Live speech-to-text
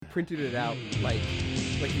printed it out like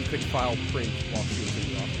you could file print while she was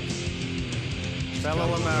in the office.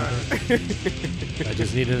 Fellow Americans I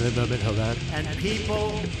just needed a moment. Hold on. and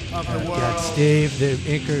people of the world, Got Steve, the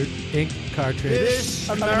ink cartridge. this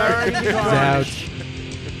American out. carnage,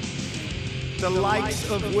 the likes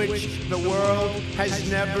of which the world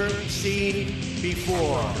has never seen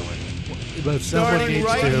before. But someone Starting needs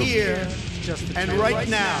right to. here and right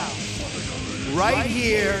now. Right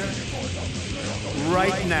here,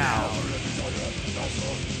 right now.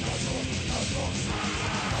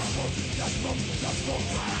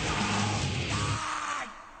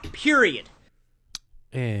 Period.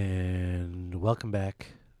 And welcome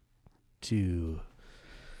back to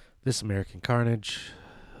This American Carnage,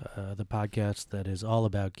 the podcast that is all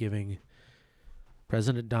about giving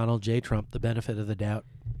President Donald J. Trump the benefit of the doubt.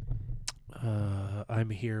 I'm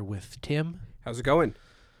here with Tim. How's it going?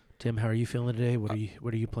 Tim, how are you feeling today? What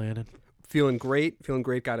are you planning? Feeling great.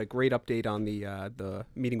 Got a great update on the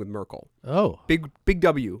meeting with Merkel. Oh, Big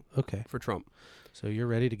W okay. for Trump. So you're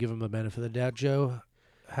ready to give him the benefit of the doubt, Joe.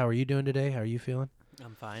 How are you doing today? How are you feeling?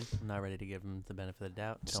 I'm fine. I'm not ready to give him the benefit of the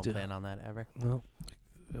doubt. Don't Still- plan on that ever. Well,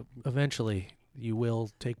 eventually you will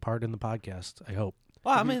take part in the podcast, I hope.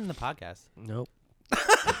 Well, I'm in the podcast. Nope.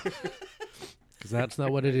 Because that's not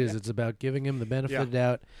what it is. It's about giving him the benefit of the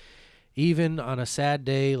doubt, even on a sad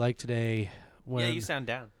day like today when Yeah, you sound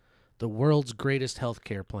down. the world's greatest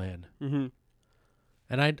healthcare plan. Mm-hmm.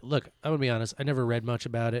 And I'm going to be honest, I never read much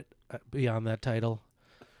about it beyond that title.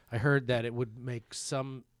 I heard that it would make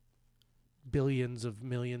some billions of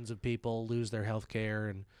millions of people lose their health care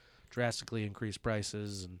and drastically increase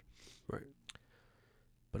prices. Right.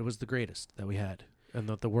 But it was the greatest that we had and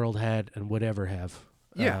that the world had and would ever have.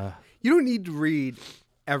 Yeah. You don't need to read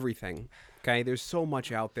everything, okay? There's so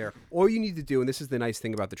much out there. All you need to do, and this is the nice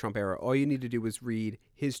thing about the Trump era, all you need to do is read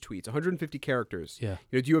his tweets, 150 characters. Yeah.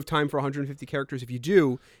 You know, do you have time for 150 characters? If you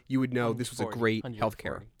do, you would know this was a great 140.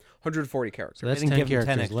 healthcare. 140 characters. So that's They didn't 10 give him 10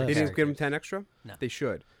 characters extra. less. They didn't give him 10 extra? No. They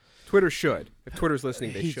should. Twitter should. If Twitter's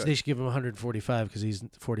listening, they should. They should give him 145 because he's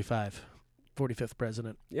 45th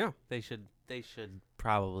president. Yeah. They should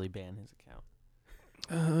probably ban his account.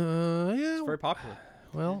 Yeah. It's very popular.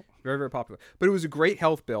 Well, Very, very popular. But it was a great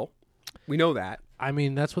health bill. We know that. I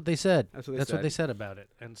mean, that's what they said. That's what they That's said. what they said about it.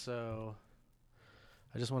 And so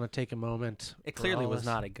I just want to take a moment. It for clearly all was us-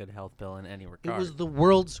 not a good health bill in any It regard. was the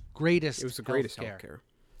world's greatest It was the greatest healthcare.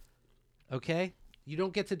 healthcare. Okay? You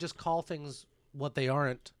don't get to just call things what they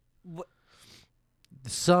aren't. What?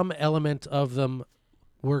 Some element of them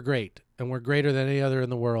were great and were greater than any other in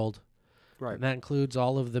the world. Right. And that includes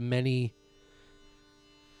all of the many.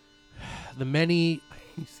 Are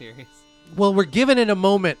you serious? Well, we're given it a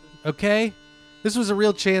moment, okay? This was a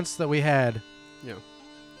real chance that we had. Yeah.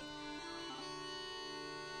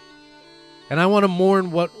 And I want to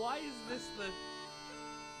mourn what. Why is this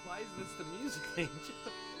the music thing?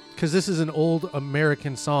 Because this is an old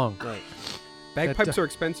American song Right. Bagpipes That, are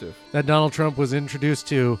expensive. that Donald Trump was introduced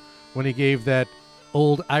to when he gave that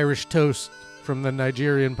old Irish toast from the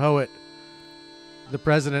Nigerian poet. The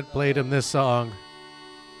president played him this song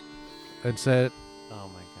and said, Oh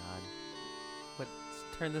my god. But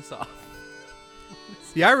turn this off.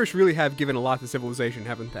 The Irish really have given a lot to civilization,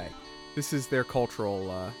 haven't they? This is their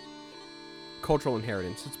cultural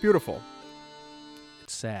inheritance. It's beautiful.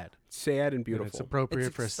 it's sad. Sad and And beautiful. it's appropriate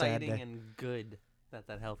It's for a sad exciting day. and good that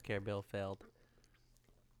healthcare bill failed.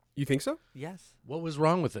 You think so? Yes. What was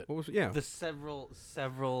wrong with it? What was? Yeah. The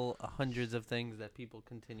several hundreds of things that people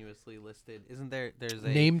continuously listed. Isn't there? There's a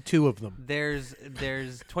Name two of them. There's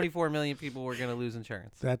 24 million people were going to lose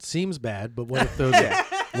insurance. That seems bad, but what if those...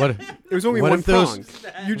 What? It was only What one if those-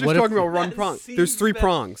 prong. You're just what if- talking about one That prong. seems There's three bad.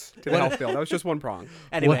 prongs to the health bill. That was just one prong.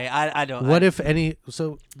 Anyway, I don't. What if any...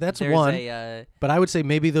 So that's there's one, A, but I would say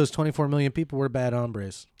maybe those 24 million people were bad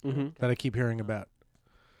hombres Mm-hmm. that I keep hearing about.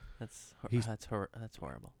 He's- that's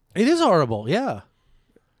horrible. It is horrible, yeah.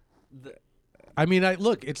 The- I mean,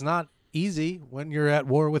 look, it's not easy when you're at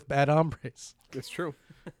war with bad hombres. It's true.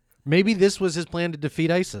 Maybe this was his plan to defeat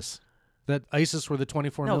ISIS. That ISIS were the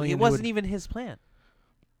 24 no, million it who wasn't would- even his plan.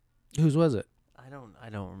 Whose was it? I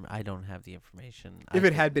don't have the information. If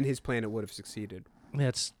it had been his plan, it would have succeeded.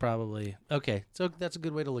 That's probably... Okay, so that's a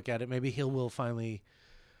good way to look at it. Maybe he will finally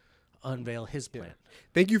unveil his plan.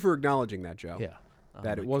 Thank you for acknowledging that, Joe. Yeah. Oh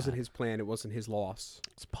That my it wasn't God. his plan. It wasn't his loss.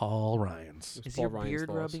 It's Paul Ryan's. It was Is Paul your Ryan's beard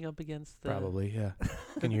loss. rubbing up against the? Probably, yeah.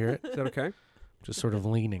 Can you hear it? Is that okay? Just sort of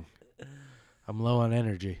leaning. I'm low on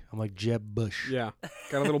energy. I'm like Jeb Bush. Yeah.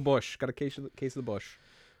 Got a little bush. Got a case of the bush.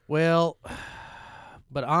 Well,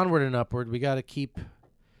 but onward and upward, we got to keep...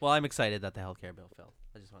 Well, I'm excited that the healthcare bill failed.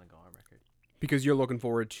 I just want to go on record. Because you're looking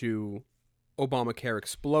forward to Obamacare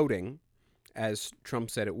exploding, as Trump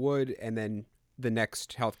said it would, and then the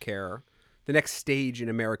next stage in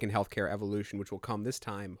American healthcare evolution, which will come this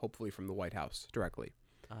time, hopefully from the White House directly.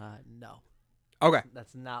 No. Okay.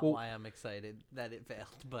 That's not Well- why I'm excited that it failed,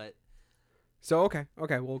 but So okay,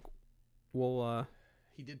 we'll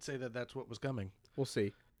He did say that that's what was coming. we'll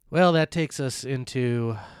see. Well, that takes us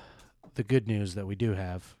into the good news that we do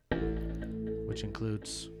have, which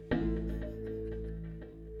includes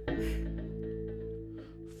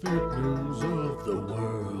fake news of the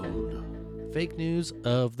world. Fake news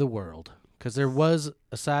of the world. Because there was,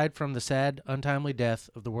 aside from the sad, untimely death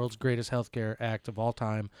of the world's greatest healthcare act of all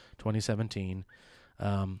time, 2017,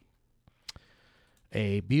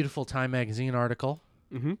 a beautiful Time magazine article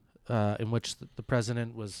Mm-hmm. in which the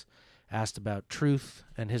president was asked about truth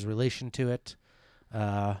and his relation to it.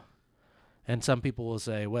 And some people will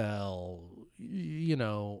say, well, you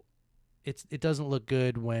know, it doesn't look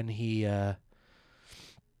good when he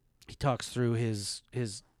talks through his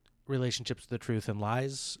relationships to the truth and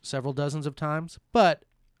lies several dozens of times. But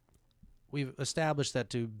we've established that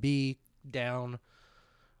to be down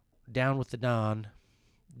with the Don,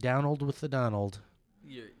 down old with the Donald,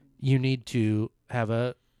 you need to have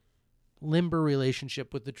a limber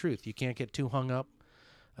relationship with the truth. You can't get too hung up.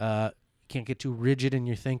 You can't get too rigid in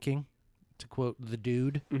your thinking, to quote the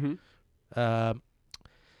dude. Mm-hmm.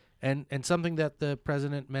 And something that the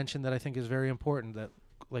president mentioned that I think is very important, that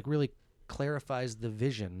like really clarifies the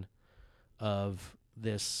vision of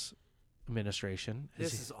this administration.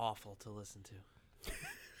 this is awful to listen to.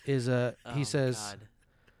 He says, God.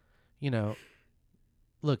 you know,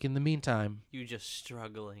 look, in the meantime, You just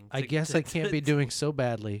struggling. I guess I can't be doing so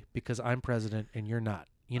badly because I'm president and you're not.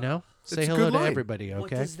 You know? Say That's a hello good to line. everybody, What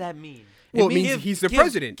okay? does that mean? Well, it means he's the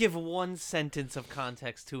president. Give one sentence of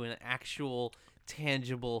context to an actual,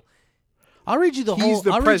 tangible. I'll read you the He's whole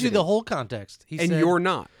the I'll read you president. the whole context. He And said, you're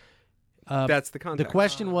not. uh, That's the the context.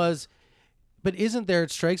 question was, but isn't there,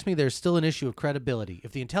 it strikes me there's still an issue of credibility.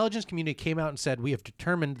 If the intelligence community came out and said, we have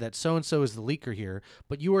determined that so-and-so is the leaker here,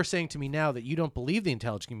 but you are saying to me now that you don't believe the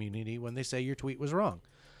intelligence community when they say your tweet was wrong.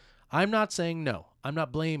 I'm not saying no. I'm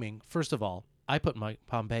not blaming. First of all, I put Mike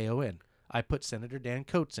Pompeo in. I put Senator Dan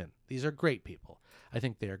Coates in. These are great people. I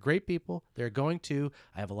think they are great people. They're going to,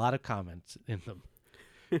 I have a lot of comments in them.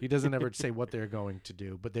 He doesn't ever say what they're going to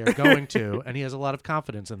do, but they're going to, and he has a lot of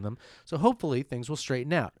confidence in them. So hopefully things will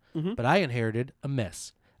straighten out. Mm-hmm. But I inherited a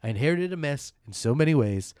mess. I inherited a mess in so many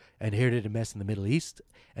ways. I inherited a mess in the Middle East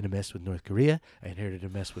and a mess with North Korea. I inherited a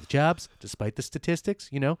mess with jobs, despite the statistics.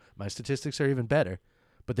 You know, my statistics are even better,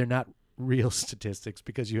 but they're not real statistics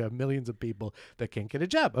because you have millions of people that can't get a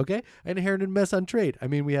job, okay? I inherited a mess on trade. I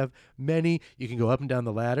mean, we have many. You can go up and down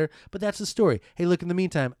the ladder, but that's the story. Hey, look, in the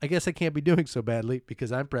meantime, I guess I can't be doing so badly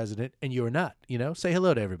because I'm president and you're not, you know? Say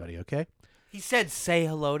hello to everybody, okay? He said, "Say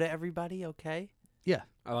hello to everybody." Okay. Yeah.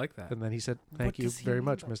 I like that. And then he said, thank What you does he very mean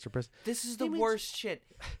much, by- Mr. President. This is the He means- worst shit.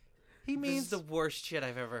 He This means is the worst shit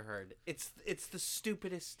I've ever heard. It's the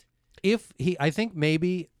stupidest. if he, I think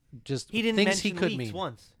maybe just He didn't things mention he could leaks mean.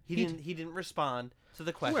 once. He didn't respond to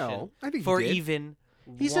the question. Well, I think he for did. even.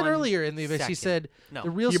 He said 1 earlier in the event, he second. said, No. the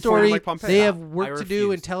real He appointed story, Mike Pompeo. they have I work to do.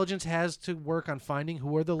 refuse. Intelligence has to work on finding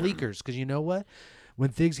who are the leakers. Because you know what? When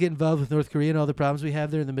things get involved with North Korea and all the problems we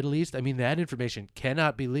have there in the Middle East, I mean, that information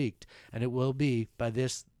cannot be leaked. And it will be by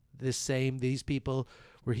these people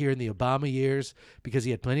were here in the Obama years because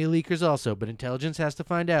he had plenty of leakers also. But intelligence has to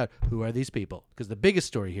find out who are these people. Because the biggest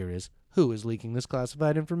story here is who is leaking this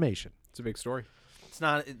classified information. It's a big story. It's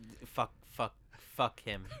not. Fuck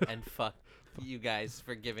him and fuck you guys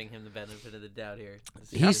for giving him the benefit of the doubt here.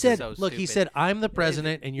 This He is said, so look, he stupid. said, I'm the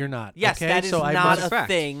president and you're not. Yes, okay? that is so I not must a fact.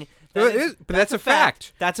 thing. No, it is, but that's a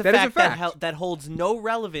fact. That's a That is a fact that fact. that holds no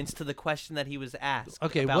relevance to the question that he was asked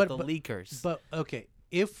Okay, about what- the but- leakers. But okay,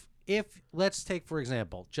 if let's take for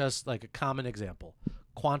example, just like a common example,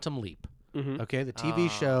 Quantum Leap. Mm-hmm. Okay, the TV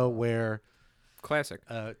show where Classic.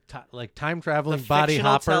 like time traveling the body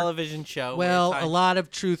fictional hopper. television show. Well, where a time- lot of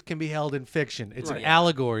truth can be held in fiction. It's Right. an Yeah.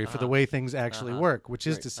 allegory for the way things actually Uh-huh. work, which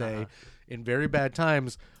is Right. to say, Uh-huh. in very bad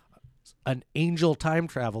times, an angel time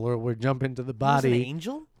traveler would jump into the He was an body.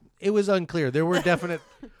 angel. It was unclear. There were definite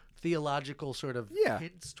theological sort of Yeah.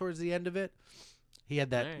 hints towards the end of it. He had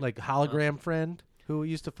that Alright. like hologram friend who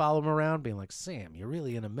used to follow him around, being like, "Sam, you're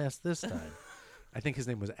really in a mess this time." I think his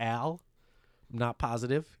name was Al. I'm not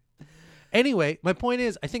positive. Anyway, my point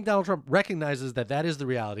is, I think Donald Trump recognizes that that is the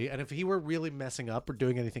reality, and if he were really messing up or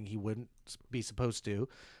doing anything he wouldn't be supposed to,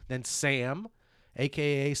 then Sam,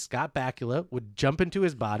 aka Scott Bakula, would jump into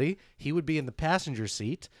his body. He would be in the passenger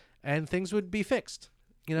seat, and things would be fixed.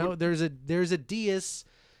 You know, there's a Deus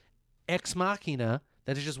ex machina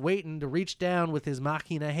that is just waiting to reach down with his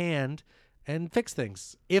machina hand and fix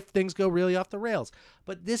things if things go really off the rails.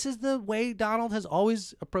 But this is the way Donald has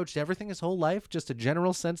always approached everything his whole life, just a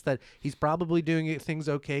general sense that he's probably doing things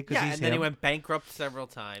okay because Yeah, he's and then he him. went bankrupt several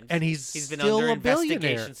times. And he's been still under a billionaire.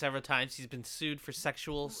 investigation several times. He's been sued for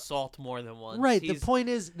sexual assault more than once. Right. He's, The point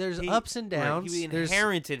is there's he- ups and right, downs. He There's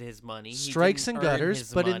inherited his money. He strikes didn't and earn gutters.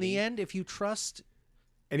 his But in money. the end, if you trust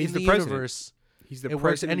And he's in the the president. universe, He's the it works.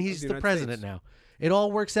 president. And of he's the United president States. now. It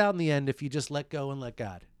all works out in the end if you just let go and let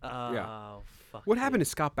God. Oh, fuck. What happened to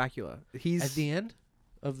Scott Bakula? He's At the end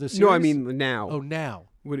of the series? no, I mean now. Oh, now.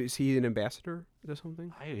 What is he an ambassador or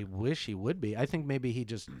something? I wish he would be. I think maybe he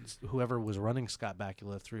just, whoever was running Scott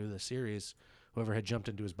Bakula through the series, whoever had jumped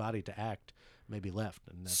into his body to act, maybe left.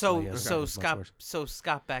 And that's why he hasn't gotten as much worse. So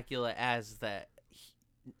Scott Bakula as that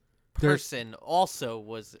There's- person also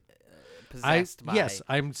was possessed by. Yes,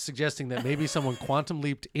 I'm suggesting that maybe someone quantum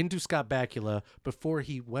leaped into Scott Bakula before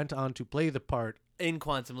he went on to play the part in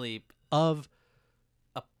Quantum Leap.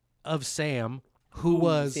 of Sam, who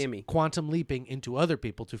was Sammy. quantum leaping into other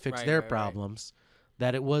people to fix Right, their right, right. problems.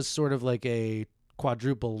 That it was sort of like a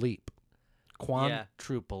quadruple leap,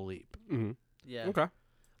 quadruple leap. Mm-hmm. Yeah. Okay.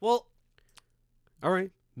 Well, All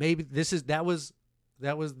right. Maybe that was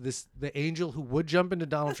the angel who would jump into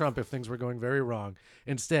Donald Trump if things were going very wrong.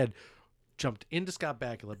 Instead, jumped into Scott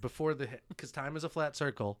Bakula before because time is a flat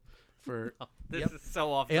circle. this is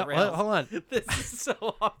so off the Yep, rails. hold on. This is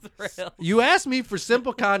so off the rails. You asked me for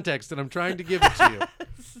simple context, and I'm trying to give it to you.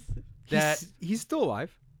 That He's still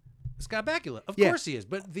alive. Scott Bakula, of Yeah. course he is,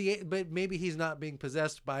 but maybe he's not being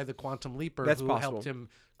possessed by the quantum leaper That's who possible. helped him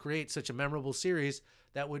create such a memorable series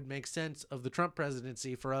that would make sense of the Trump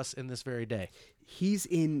presidency for us in this very day. He's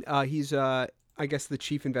in. He's I guess the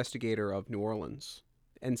chief investigator of New Orleans,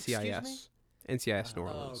 NCIS. NCIS New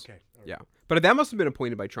Orleans. okay. Yeah, but that must have been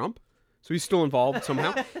appointed by Trump, so he's still involved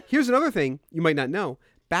somehow. Here's another thing you might not know: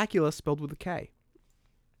 Bakula spelled with a K.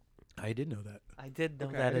 I did know that. I did know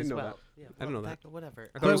Okay, that I didn't as know well. that. Yeah, I didn't know that. Whatever.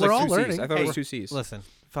 I thought it was We're like all 2 C's. learning. I thought it Hey, was 2 C's, Listen,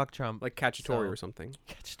 fuck Trump. like Cacciatore So- or something.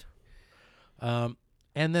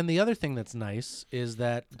 And then the other thing that's nice is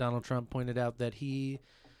that Donald Trump pointed out that he,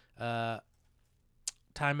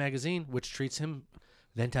 Time Magazine, which treats him,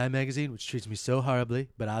 then Time Magazine, which treats me so horribly,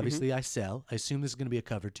 but obviously I sell. I assume this is going to be a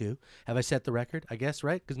cover too. Have I set the record? I guess,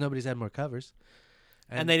 right? Because nobody's had more covers.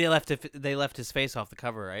 And they left his face off the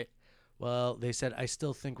cover, right? Well, they said, I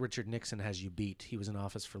still think Richard Nixon has you beat. He was in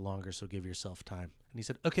office for longer, so give yourself time. And he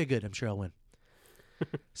said, okay, good. I'm sure I'll win.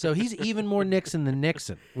 So he's even more Nixon than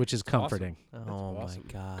Nixon, which is comforting. Oh awesome.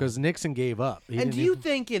 my god. Because Nixon gave up. He And didn't do you even-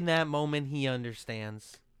 think in that moment he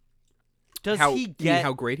understands? Does how, he you mean get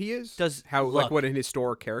how great he is? does- how look. like what an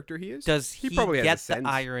historic character he is? Does he he probably has a get the sense.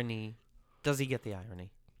 irony? Does he get the irony?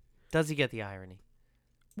 Does he get the irony?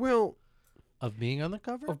 Well, of being on the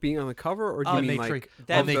cover? of being on the cover, or do Oh, you And mean they like treat-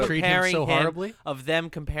 Them and they treat him comparing so horribly? Of them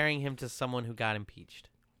comparing him to someone who got impeached.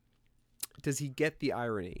 does he get the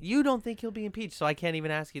irony? You don't think he'll be impeached, so I can't even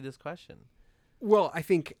ask you this question. Well, I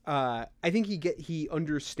think he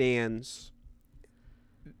understands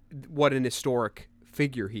what an historic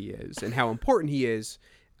figure he is and how important he is,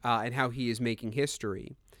 and how he is making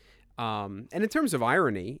history. And in terms of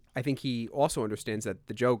irony, I think he also understands that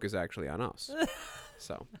the joke is actually on us.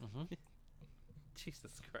 So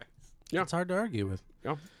Jesus Christ. Yeah. It's hard to argue with.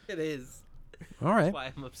 yeah. It is. All right. That's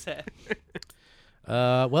why I'm upset.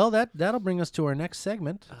 Well, that'll bring us to our next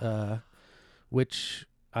segment, which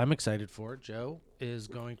I'm excited for. Joe is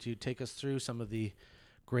going to take us through some of the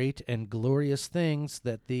great and glorious things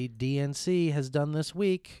that the DNC has done this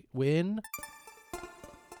week when...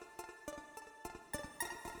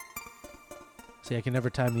 See, I can never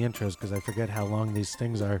time the intros because I forget how long these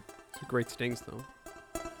stings are. It's great stings though.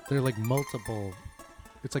 They're like multiple...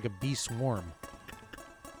 It's like a bee swarm.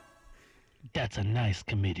 That's a nice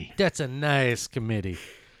committee. That's a nice committee.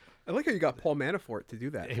 I like how you got Paul Manafort to do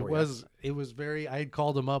that. It for you. was very. I had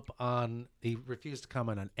called him up on. He refused to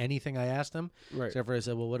comment on anything I asked him. Right. Except for I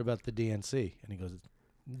said, "Well, what about the DNC?" And he goes,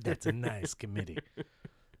 "That's a nice committee." I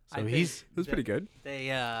So think he's. It was pretty good. They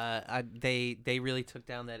really took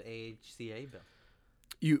down that AHCA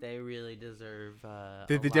bill. They really deserve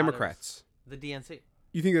The Democrats. The DNC.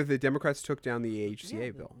 You think that the Democrats took down the AHCA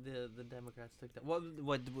Yeah, bill? The Democrats took that.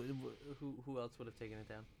 Who else would have taken it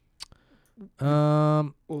down?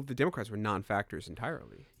 Well, the Democrats were non-factors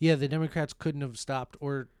entirely. Yeah, the Democrats couldn't have stopped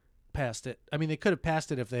or passed it. I mean, they could have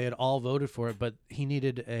passed it if they had all voted for it, but he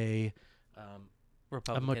needed a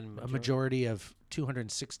Republican majority of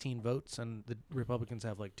 216 votes, and the Republicans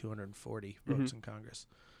have like 240 votes in Congress.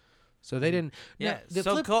 So they didn't. Yeah. Now, the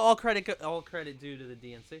So flip- all credit due to the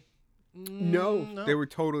DNC. No, they were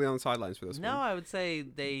totally on the sidelines for this No, one. I would say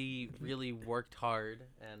they really worked hard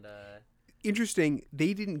and Interesting,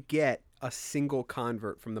 they didn't get a single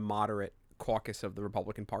convert from the moderate caucus of the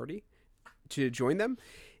Republican Party to join them.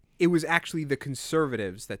 It was actually the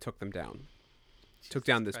conservatives that took them down. Took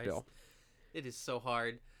down this Christ. bill. It is so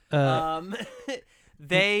hard. And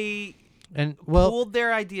Pooled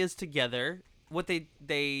their ideas together. What they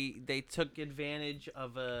took advantage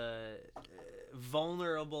of a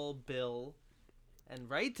vulnerable bill, and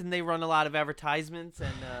they run a lot of advertisements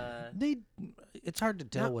and it's hard to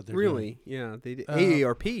tell Not what they're really. Yeah, they did.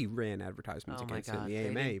 AARP ran advertisements oh my against it in God, the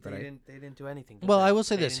AMA, but they didn't do anything. did Well, they? I will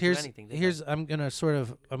say They this. didn't do anything, did they? I'm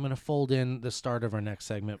gonna fold in the start of our next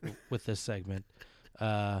segment with this segment,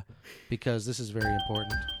 because this is very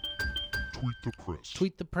important. Tweet the press.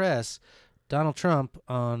 Tweet the press. Donald Trump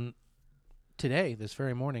on today, this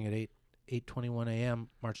very morning at 8:21 a.m.,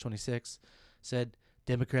 March 26th, said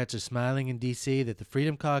Democrats are smiling in D.C. that the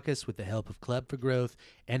Freedom Caucus, with the help of Club for Growth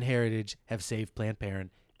and Heritage, have saved Planned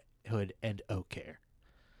Parenthood and Care.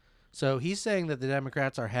 So he's saying that the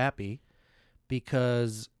Democrats are happy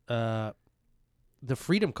because the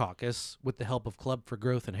Freedom Caucus, with the help of Club for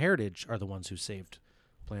Growth and Heritage, are the ones who saved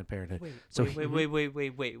Planned Parenthood. Wait, So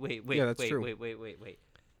wait. Yeah, that's true. Wait.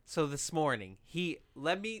 So this morning,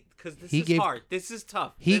 because this He is gave- hard. This is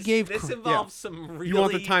tough. he this, gave This cr- involves some really. you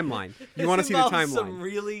want the timeline. You this want to see the involves some timeline.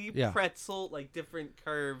 really Yeah. pretzel, like different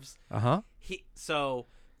curves. Uh-huh. So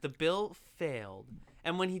the bill failed,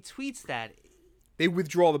 and when he tweets that, They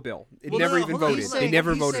withdraw the bill. It Well, never no, even hold on. voted. He's They saying-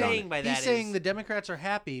 never he's voted on saying it. by He's that saying is- the Democrats are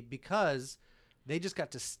happy because they just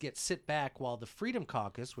got to sit back while the Freedom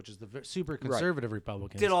Caucus, which is the super conservative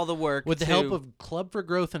Republicans, did all the work with the to help of Club for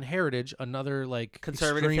Growth and Heritage, another like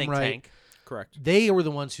conservative extreme think right. tank. Correct. They were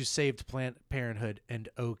the ones who saved Planned Parenthood and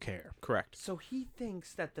Care. Correct. So he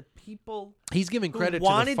thinks that the people He's giving who credit to the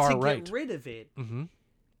wanted far to right. get rid of it Mm-hmm.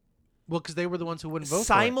 Well, because they were the ones who wouldn't vote for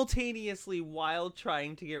simultaneously while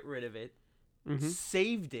trying to get rid of it, Mm-hmm.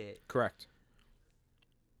 saved it. Correct.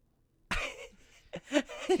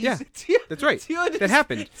 He's- Yeah, do you- that's right. do you That understand-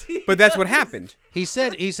 happened. do you But that's what happened.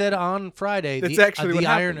 it. He said on Friday. That's the, actually the what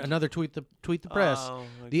iron. happened. Another tweet the press. Oh,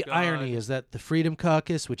 my The God. irony is that the Freedom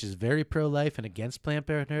Caucus, which is very pro-life and against Planned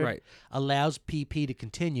Parenthood, Right. allows PP to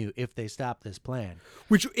continue if they stop this plan.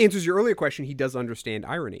 Which answers your earlier question. He does understand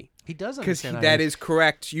irony. He does Because understand that irony. is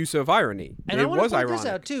correct use of irony. And it I want was to point ironic.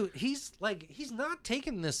 this out too. He's not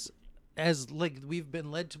taking this as like we've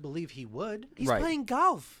been led to believe he would. He's Right. playing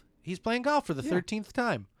golf. He's playing golf for the 13th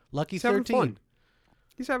time. Lucky He's having 13. fun.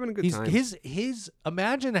 He's having a good time. His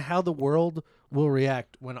imagine how the world will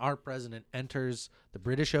react when our president enters the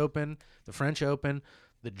British Open, the French Open,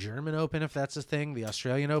 the German Open, if that's a thing, the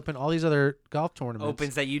Australian Open, all these other golf tournaments.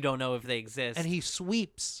 Opens that you don't know if they exist. And he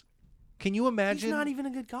sweeps. Can you imagine? He's not even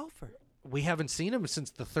a good golfer. We haven't seen him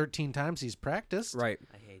since the 13 times he's practiced. Right.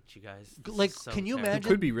 I hate you guys. This Like, is so can you terrible. imagine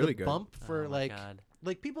could be really the good. bump for Oh my like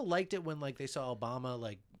God. people liked it when like they saw Obama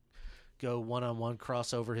like go one-on-one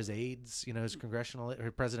cross over his aides, his congressional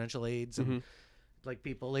or presidential aides, and like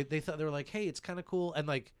people they thought they were like, hey, it's kind of cool, and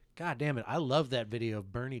like, god damn it, I love that video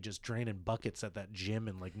of Bernie just draining buckets at that gym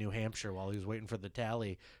in like New Hampshire while he was waiting for the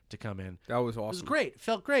tally to come in. That was It was awesome. great,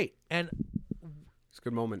 felt great, and It's a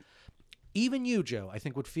good moment. even you, Joe, I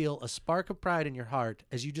think would feel a spark of pride in your heart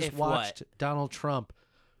as you just If watched what? Donald Trump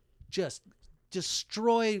just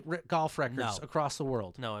destroy golf records No. across the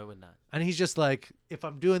world. No, I would not. And he's just like, if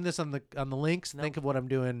I'm doing this on the links, No. think of what I'm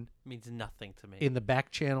doing Means nothing to me. in the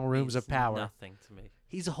back channel rooms of Means power. Nothing to me.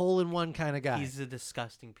 He's a hole-in-one kind of guy. He's a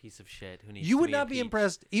disgusting piece of shit who needs You to would be not be impeached.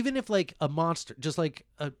 impressed, even if like a monster, just like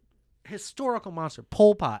a historical monster,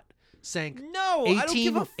 Pol Pot, sank. No, I don't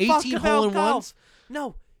give a 18 fuck about hole-in-ones? golf.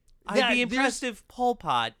 No, I'd Yeah, be there's- impressed if Pol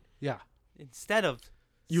Pot Yeah. instead of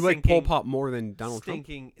You like Pol Pot more than Donald Trump?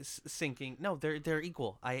 sinking. No, they're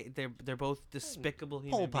equal. They're both despicable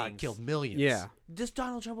human Pol Pot beings. killed millions. Yeah. This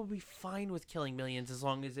Donald Trump would be fine with killing millions as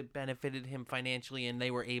long as it benefited him financially and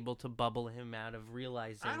they were able to bubble him out of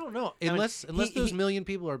realizing. I don't know. mean, Unless he- those he- million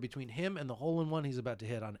people are between him and the hole-in-one he's about to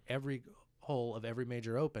hit on every hole of every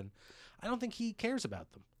major open, I don't think he cares about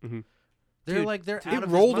them. Mhm. They're Dude, like they're dude, out It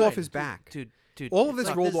of rolled his off mind. his back. Dude. All of this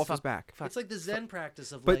fuck rolled this- off his back. It's like the Zen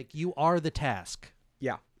practice of But- like you are the task.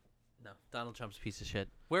 Yeah. No, Donald Trump's a piece of shit.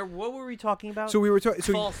 What were we talking about? So we were talking.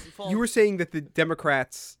 So False. you were saying that the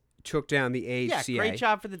Democrats took down the yeah, AHCA. great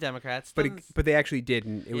job for the Democrats. But Doesn't- but they actually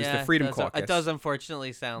didn't. It was yeah, the Freedom does- Caucus. It does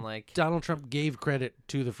unfortunately sound like Donald Trump gave credit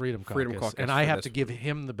to the Freedom Caucus, and for I have this to give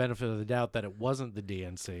him the benefit of the doubt that it wasn't the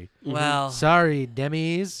DNC. well. Sorry,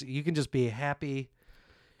 Demis, you can just be happy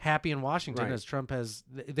in Washington Right. as Trump has.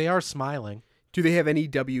 They are smiling. Do they have any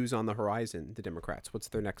W's on the horizon, the Democrats? What's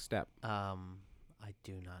their next step? I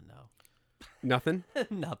do not know. Nothing?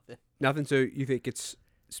 Nothing. Nothing, so you think it's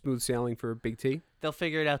smooth sailing for Big T? They'll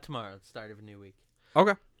figure it out tomorrow at the start of a new week.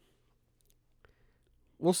 Okay.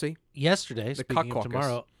 We'll see. Yesterday, The speaking Cuck of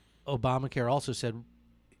tomorrow, Obamacare also said,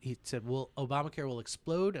 he said, Obamacare will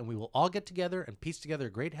explode and we will all get together and piece together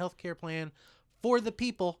a great health care plan for the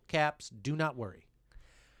people, caps, do not worry.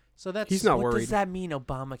 So that's... He's not What worried. does that mean,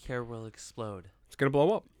 Obamacare will explode? It's going to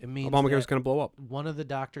blow up. It means Obamacare's that going to blow up. one of the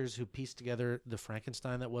doctors who pieced together the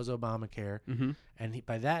Frankenstein that was Obamacare, Mm-hmm. and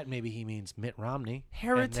by that maybe he means Mitt Romney.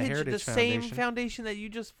 and Heritage, the same Foundation. foundation that you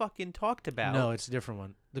just fucking talked about. No, it's a different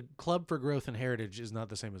one. The Club for Growth and Heritage is not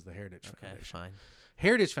the same as the Heritage Okay, Foundation. fine.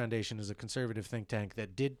 Heritage Foundation is a conservative think tank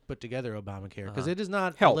that did put together Obamacare because it is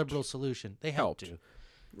not Helped. a liberal solution. They helped to.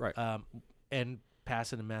 Right. And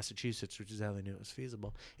pass it in Massachusetts, which is how they knew it was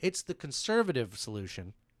feasible. It's the conservative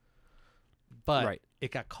solution, but Right.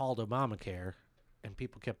 it got called Obamacare, and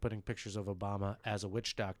people kept putting pictures of Obama as a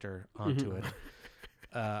witch doctor onto it.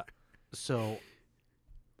 So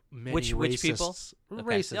many Which people? racists, Okay.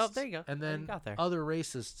 racists, Oh, there you go. and There you then got there. other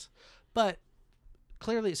racists, but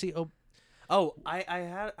clearly, see, I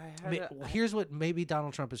had here's what maybe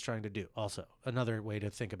Donald Trump is trying to do. Also, another way to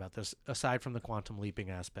think about this, aside from the quantum leaping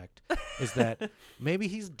aspect, is that maybe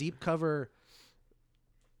he's deep cover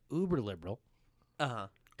uber liberal. Uh-huh.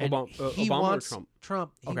 And he Obama or wants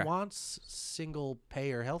Trump? He Okay. wants single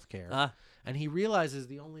payer health care. And he realizes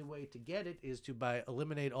the only way to get it is to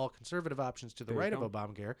eliminate all conservative options to the There you right of go.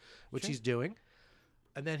 Obamacare, which Sure. he's doing.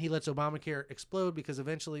 And then he lets Obamacare explode because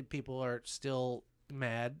eventually people are still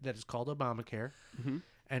mad that it's called Obamacare. Mm-hmm.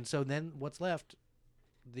 And so then what's left?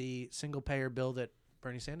 The single payer bill that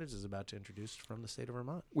Bernie Sanders is about to introduce from the state of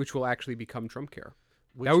Vermont. Which will actually become Trump care.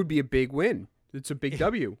 Which- That would be a big win. It's a big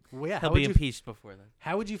W. Well, yeah, He'll be impeached before then.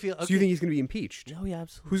 how would you feel? So you think he's going to be impeached? No, yeah,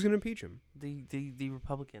 absolutely. Who's going to impeach him? The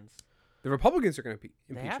Republicans? The Republicans are going to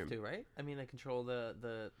They impeach have him. to, right? I mean, they control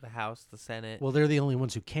the House, the Senate. Well, they're the only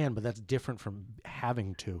ones who can, but that's different from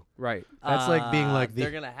having to. Right. That's like being like the...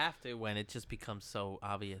 They're gonna have to when it just becomes so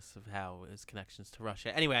obvious of how his connections to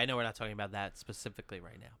Russia. Anyway, I know we're not talking about that specifically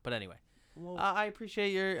right now, but anyway, I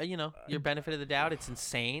appreciate your your benefit of the doubt. It's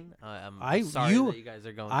insane. I'm sorry that you guys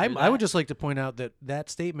are going. through I would that. just like to point out that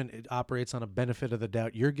statement it operates on a benefit of the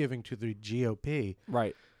doubt you're giving to the GOP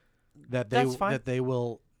Right. that That's fine. they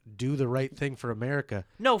will do the right thing for America.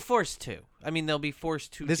 No, forced to. I mean, they'll be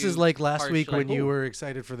forced to. This do is like last harsh, week when like, you were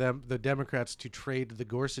excited for the Democrats to trade the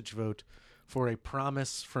Gorsuch vote for a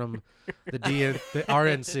promise from the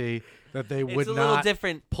RNC that they would It's a little not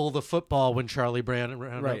different. pull the football when Charlie Brown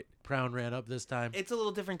Right. ran up this time. It's a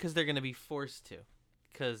little different because they're going to be forced to.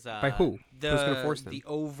 Because By who? Who's gonna force them? The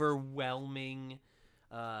overwhelming,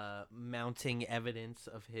 mounting evidence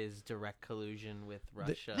of his direct collusion with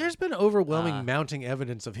Russia. There's been overwhelming Uh, mounting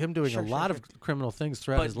evidence of him doing sure, a sure, lot sure. of criminal things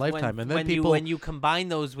throughout his lifetime, and then when people when you combine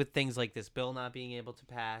those with things like this bill not being able to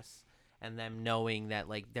pass, and them knowing that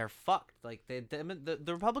like they're fucked, like the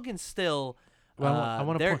Republicans still. Well, I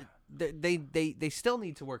wanna they're- point- they still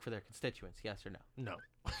need to work for their constituents. Yes or no? no,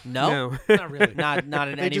 No, not really. not in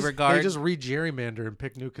They any just, regard. They just re-gerrymander and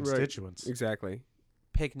pick new constituents. Exactly.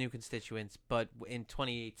 Pick new constituents, but in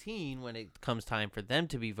 2018, when it comes time for them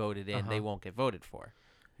to be voted in, they won't get voted for.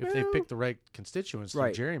 If they pick the right constituents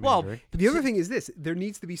Right. through gerrymandering. Well, But the other thing is this: there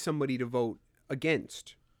needs to be somebody to vote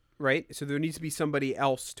against, right? So there needs to be somebody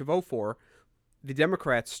else to vote for. The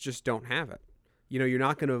Democrats just don't have it. You know, you're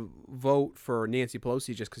not going to vote for Nancy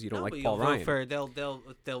Pelosi just because you don't No, like but Paul you'll vote Ryan. For,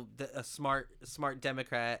 they'll a smart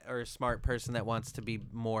Democrat or a smart person that wants to be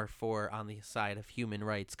more for on the side of human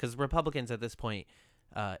rights, because Republicans at this point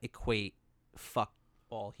equate fuck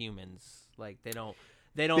all humans. Like they don't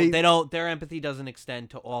their empathy doesn't extend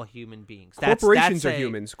to all human beings. Corporations are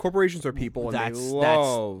humans. Corporations are people, and they that's-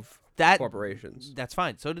 love that corporations. That's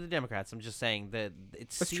fine. So do the Democrats. I'm just saying that it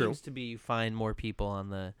That's seems true. to be you find more people on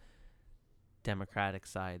the Democratic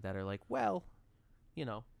side that are like, well, you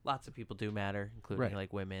know, lots of people do matter, including Right.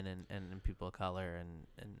 like women and people of color and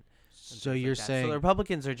So things you're like that. saying so the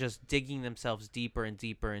Republicans are just digging themselves deeper and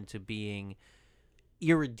deeper into being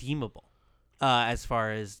irredeemable as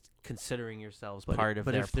far as considering yourselves part of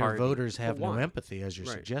but their if their party. voters have no why? empathy, as you're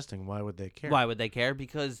Right. suggesting, why would they care? Why would they care?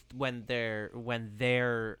 Because when their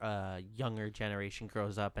younger generation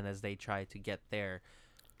grows up, and as they try to get their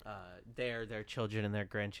children and their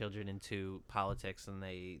grandchildren into politics, and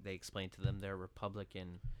they explain to them their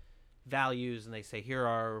Republican values, and they say, here are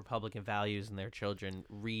our Republican values, and their children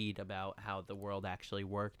read about how the world actually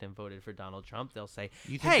worked and voted for Donald Trump, they'll say,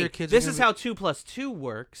 You think hey, their kids are this gonna is be- how 2 + 2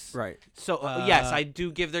 works. Right. So yes, I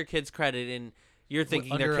do give their kids credit in, You're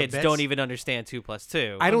thinking under their a kids Bets- don't even understand 2 +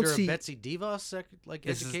 2. I don't Under a see- Betsy DeVos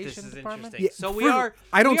education this is department. interesting. So we are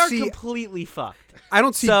completely fucked. I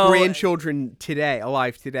don't see So- grandchildren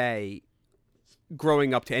alive today,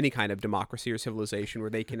 growing up to any kind of democracy or civilization where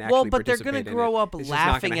they can actually Well, but they're participate gonna in it. grow up It's just not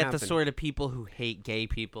laughing gonna at the happen. sort of people who hate gay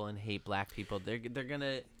people and hate black people. They're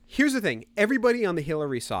gonna. Here's the thing: everybody on the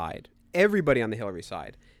Hillary side,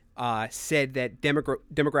 said that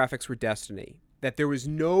demographics were destiny. That there was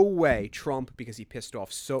no way Trump, because he pissed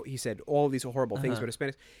off, he said all these horrible things about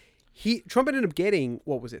Hispanics. Trump ended up getting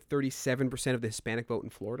 37% of the Hispanic vote in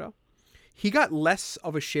Florida. He got less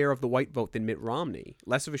of a share of the white vote than Mitt Romney,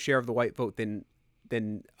 less of a share of the white vote than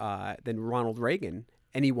Ronald Reagan,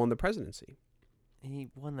 and he won the presidency. He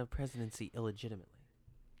won the presidency illegitimately.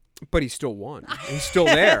 But he still won. He's still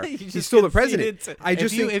there. You He's just still the conceded president. to- I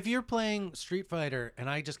just think If you're playing Street Fighter and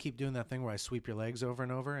I just keep doing that thing where I sweep your legs over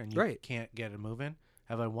and over and you Right. can't get a move in,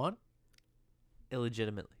 have I won?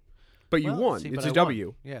 Illegitimately. but you Well, won. see, It's but a I won.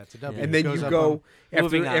 W. Yeah, it's a W. Yeah. And It then goes you up go on-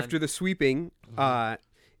 Moving on. after the sweeping.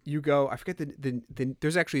 You go. I forget the.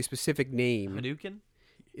 There's actually a specific name. Hadouken?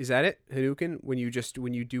 Is that it? Hadouken. When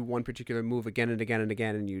you do one particular move again and again and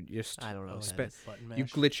again, and you just I don't know. What spe- that is. button you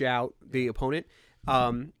mash. glitch out the opponent.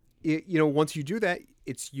 Once you do that,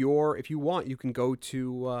 it's if you want, you can go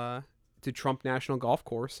to Trump National Golf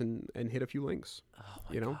Course and hit a few links. Oh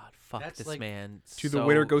my you know? God! Fuck That's this like- man. To the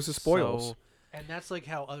winner goes the spoils. so- And that's like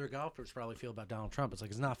how other golfers probably feel about Donald Trump. It's like,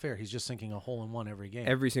 it's not fair. He's just sinking a hole in one every game.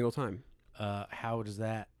 Every single time. How does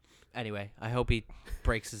that? Anyway, I hope he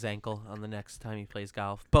breaks his ankle on the next time he plays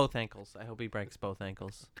golf. Both ankles. I hope he breaks both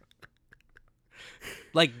ankles.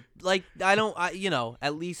 Like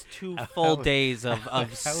at least 2 full days of how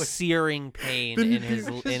is- searing pain Then in you- his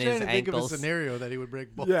Just Just in trying his to think of a ankles. scenario that he would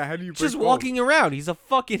break both. Yeah. How do you Just walking around, he's a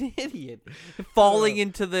fucking idiot, falling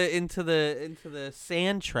into the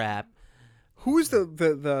sand trap. Who is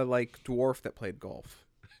the like dwarf that played golf?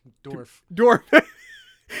 Dwarf. Dwarf.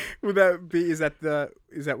 Would that be? Is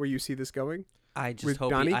that where you see this going? I just With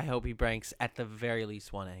hope Donnie? I hope he breaks at the very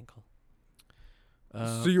least one ankle.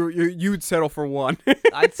 So you'd settle for one.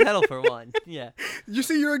 I'd settle for one. Yeah. You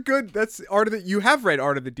see, you're a good. That's Art of the. You have read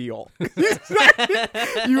Art of the Deal.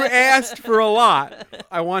 You asked for a lot.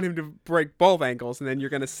 I want him to break both ankles, and then you're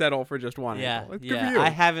going to settle for just one Yeah. ankle. That's Yeah. good for you. I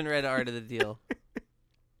haven't read Art of the Deal.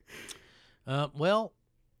 Well,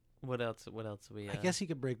 What else? We? I guess he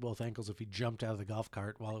could break both ankles if he jumped out of the golf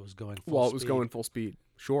cart while it was going full While it was speed. going full speed.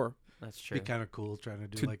 Sure. that's It'd true. be kind of cool trying to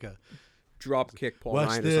do To- like a. Drop kick Paul Watch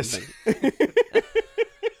Ryan this. or something.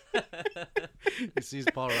 He sees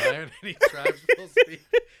Paul Ryan and he drives full speed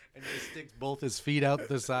and he sticks both his feet out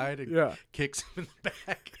the side and Yeah. kicks him in the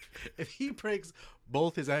back. If he breaks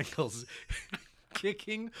both his ankles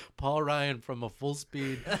kicking Paul Ryan from a full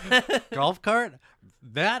speed golf cart,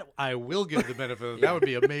 that I will give the benefit of. That would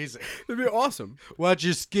be amazing. That'd be awesome. Watch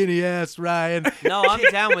your skinny ass, Ryan. No, I'm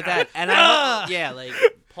down with that. And like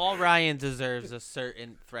Paul Ryan deserves a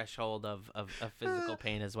certain threshold of physical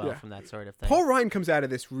pain as well Yeah. from that sort of thing. Paul Ryan comes out of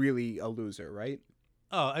this really a loser, right?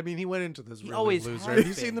 Oh, I mean, he went into this really always loser. has Have you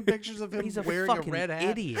been. seen the pictures of him He's a wearing a fucking red hat?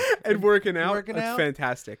 idiot. And working out. Working That's out?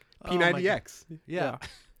 fantastic. Oh my P90X. Yeah.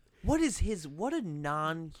 What a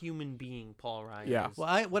non-human being Paul Ryan Yeah. is.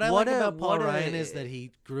 Well, what I What like a- about Paul what a- Ryan is that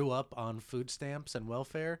he grew up on food stamps and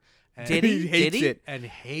welfare. And Did he? He hates Did he? it. And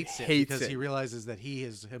hates it Hates because it. he realizes that he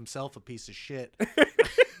is himself a piece of shit.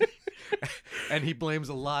 And he blames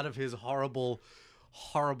a lot of his horrible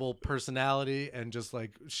personality and just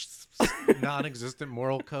like non-existent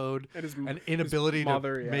moral code And his inability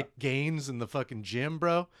mother, to yeah. make gains in the fucking gym,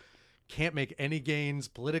 bro. Can't make any gains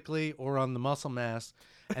politically or on the muscle mass.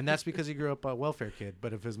 And that's because he grew up a welfare kid.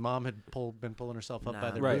 But if his mom had been pulling herself up by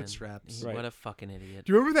Nah, the Right. bootstraps. Right. What a fucking idiot.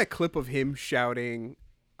 Do you remember that clip of him shouting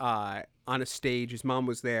on a stage? His mom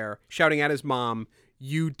was there, shouting at his mom,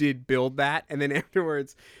 "You did build that." And then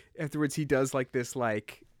afterwards he does like this,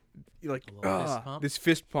 like little fist pump? this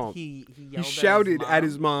fist pump. He He yelled shouted at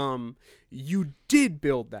his mom, "You did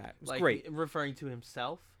build that." It was like, great. referring to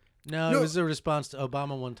himself. No, No. it was a response to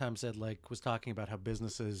Obama one time said, like, was talking about how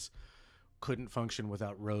businesses couldn't function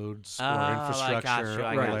without roads or infrastructure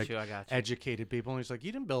I or got like you. educated people. And he's like,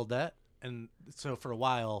 you didn't build that. And so for a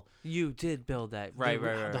while, You did build that. Right.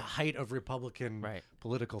 the height of Republican Right.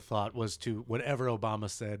 political thought was to whatever Obama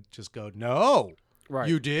said, just go, no, Right.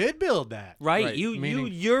 you did build that. Right, Right. Meaning-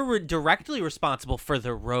 you're directly responsible for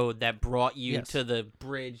the road that brought you Yes. to the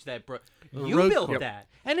bridge that brought The you road- built Yep. that.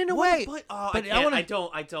 And in a What- way, but, but I wanna-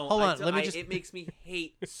 don't. Hold on, let me I- just- It makes me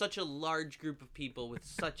hate such a large group of people with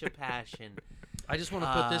such a passion. I just want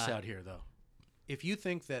to put this Uh, out here, though. If you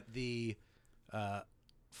think that the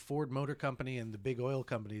Ford Motor Company and the big oil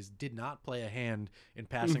companies did not play a hand in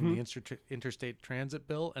passing the interstate transit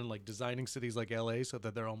bill and like designing cities like LA so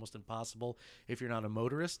that they're almost impossible if you're not a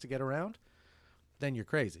motorist to get around, then you're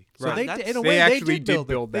crazy. So Right. in a way, They actually did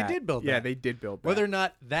build that. They did build that. Yeah, they did build that. Whether or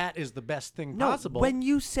not that is the best thing No, possible. when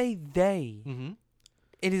you say they, Mhm.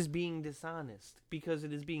 it is being dishonest because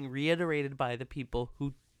it is being reiterated by the people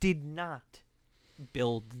who did not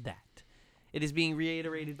build that. It is being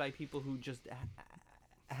reiterated by people who just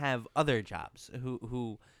have other jobs.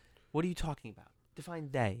 Who? What are you talking about? Define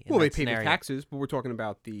they. In Well, they that pay the scenario. taxes, but we're talking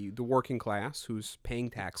about the working class who's paying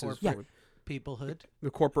taxes corporate for peoplehood. the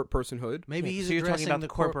corporate personhood. Maybe Yeah, he's so you're talking addressing about the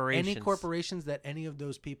the any corporations. corporations that any of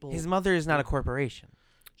those people. His mother is not a corporation.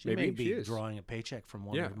 she maybe may she be is. drawing a paycheck from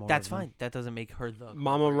one Yeah. or more. That's of them. fine. That doesn't make her the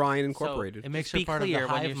Mama corporation. Ryan So, Incorporated. It makes Just her be part of clear the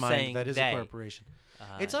when hive you're mind saying that is they. a corporation.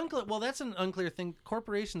 It's unclear. Well, that's an unclear thing.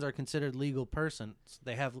 Corporations are considered legal persons.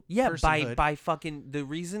 They have Yeah, personhood. by fucking the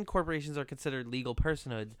reason corporations are considered legal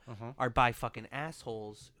personhood Uh-huh. are by fucking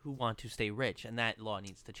assholes who want to stay rich, and that law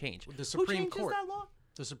needs to change. The Who Supreme changes Court. that law?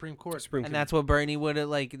 The Supreme Court. Supreme And Court. that's what Bernie would have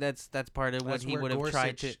like. That's part of what That's he where would have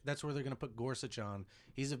tried Gorsuch. to. That's where they're going to put Gorsuch on.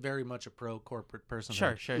 He's a very much a pro corporate person.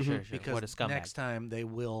 Sure. Because What a scumbag. next time they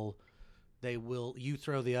will. You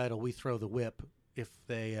throw the idol, we throw the whip. If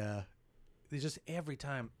they just every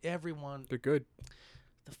time, everyone. They're good.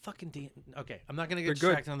 The fucking Okay, I'm not going to They're get good.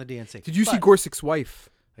 distracted on the DNC. Did you see but- Gorsuch's wife?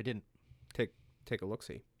 I didn't. Take a look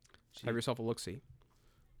see. She- Have yourself a look see.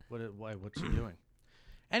 What's she doing?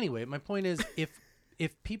 Anyway, my point is,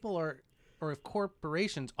 if people are, or if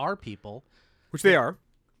corporations are people, Which they are.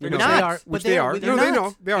 They're You know, not. They are, Which but they are. they're No, they not.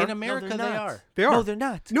 know. They are. in America they're they not. are. They are. No, they're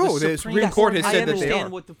not. No, the Supreme Court has I said that they understand are.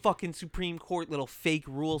 what the fucking Supreme Court little fake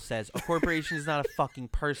rule says. A corporation is not a fucking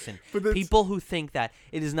person. But that's- People who think that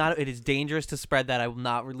it is not, it is dangerous to spread that. I will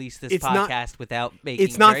not release this It's not- podcast without making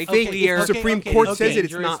It's not very fake. clear. If the Supreme Court okay. says it,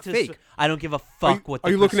 it's dangerous not to fake. I don't give a Are fuck you, what are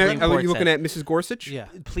the you looking at? Supreme Are Court you looking says. at Mrs. Gorsuch? Yeah.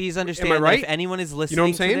 Please understand right? that if anyone is listening know what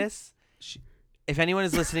I'm to saying? this, if anyone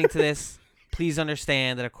is listening to this, please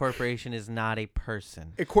understand that a corporation is not a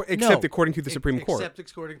person. Except according to the Supreme Court, Except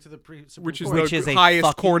according to the Supreme which is Court. Which is the a highest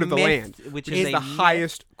fucking court of the myth, land. which Which is is a the myth.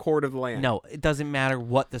 highest court of the land. No, it doesn't matter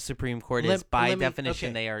what the Supreme Court is. By let me-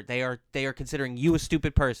 definition, okay. they are considering you a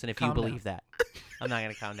stupid person if you Calm believe that. I'm not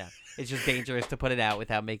gonna calm down. It's just dangerous to put it out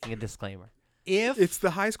without making a disclaimer. if It's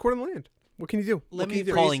the highest court of the land. What can you do? Let What me can you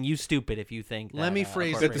do? phrase- Calling you stupid if you think. let that, me a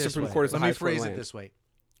phrase it That the this Supreme way. Court is the Let me highest court of phrase the it land. this way.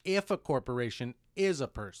 If a corporation is a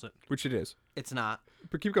person, Which it is. It's not.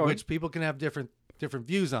 But keep going. which people can have different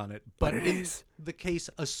views on it, but it in is. the case,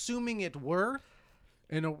 assuming it were,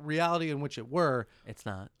 in a reality in which it were, It's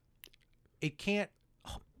not. it can't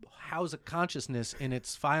house a consciousness in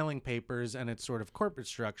its filing papers and its sort of corporate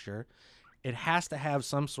structure. It has to have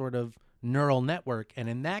some sort of neural network, and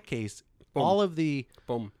in that case, Boom. all of the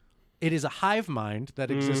Boom. it is a hive mind that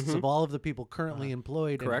exists of all of the people currently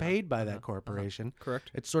employed Correct. and paid by that corporation. Correct.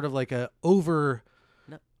 It's sort of like No.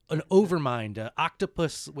 an overmind, an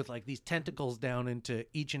octopus with like these tentacles down into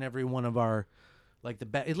each and every one of our, like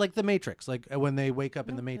it's like the Matrix, like when they wake up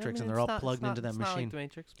in the Matrix and they're all plugged into that it's not machine. like the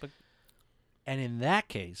Matrix, but And in that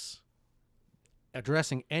case,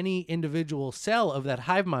 addressing any individual cell of that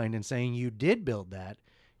hive mind and saying you did build that,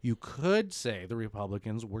 you could say the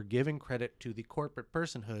Republicans were giving credit to the corporate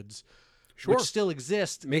personhoods, Sure. which still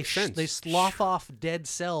exist. Makes sense. They slough off dead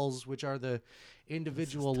cells, which are the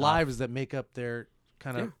individual tough. lives that make up their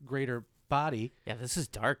kind of greater body. yeah, this is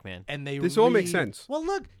dark, man. And they This all makes sense. Well,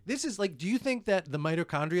 look, this is like, do you think that the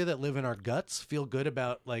mitochondria that live in our guts feel good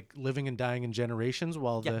about like living and dying in generations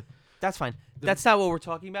while Yeah. the That's fine. That's not what we're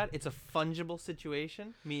talking about. It's a fungible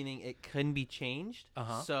situation, meaning it can be changed.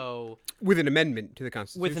 Uh-huh. So With an amendment to the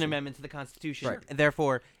Constitution. with an amendment to the Constitution, Right. and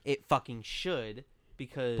therefore it fucking should,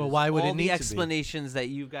 because But why would all it need the to be? explanations that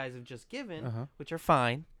you guys have just given, Uh-huh. which are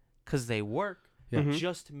fine, because they work, Yeah. Mhm.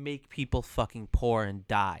 just make people fucking poor and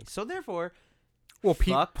die. So therefore, Well,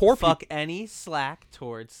 fuck, poor fuck people. any slack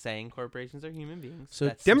towards saying corporations are human beings. So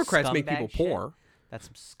That's some Democrats make scumbag people shit. poor That's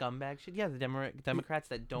some scumbag shit. Yeah, the Democrats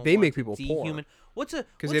that don't. They want make to people poor. dehuman- What's a 'Cause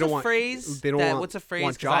what's they don't a want- phrase? they don't that, want- what's a phrase?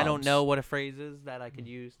 want Because I don't jobs. know what a phrase is that I could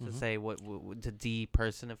use to say what to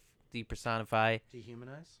depersonify,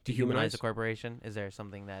 dehumanize. dehumanize a corporation. Is there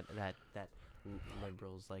something that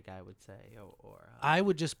liberals like I would say or I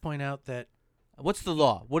would just point out that what's the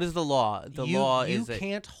law? What is the law? The law you is that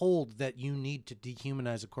can't hold that you need to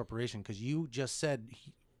dehumanize a corporation because you just said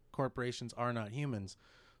corporations are not humans.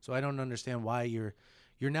 So I don't understand why you're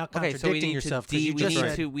now okay. contradicting So we need yourself to because you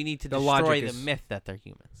just said we need to The logic destroy the is- myth that they're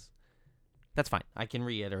humans. That's fine. I can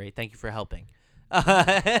reiterate. Thank you for helping.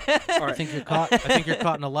 I think you're caught. I think you're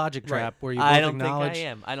caught in a logic trap where you both I don't acknowledge. think I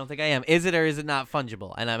am. I don't think I am. Is it or is it not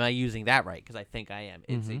fungible? And am I using that right? Because I think I am.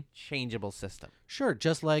 It's a changeable system. Sure,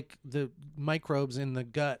 just like the microbes in the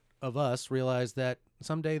gut of us realize that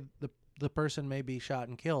someday the person may be shot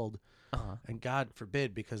and killed, and God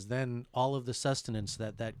forbid, because then all of the sustenance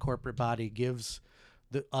that corporate body gives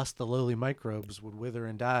us, the lowly microbes, would wither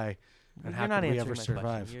and die. And how could we ever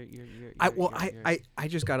survive? I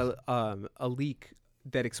just got a leak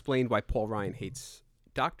that explained why Paul Ryan hates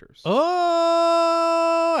doctors.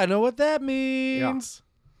 Oh, I know what that means.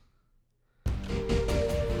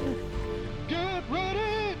 Get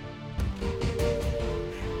ready,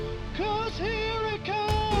 'cause here it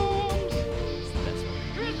comes. It's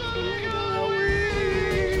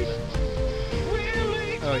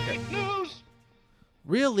Okay. news.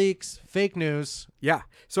 Real leaks, fake news. Yeah.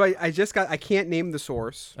 So I just got. I can't name the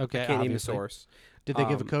source. Okay, I can't name the obviously. source. Did they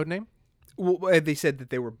give a code name? Well, they said that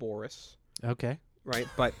they were Boris, Okay. right?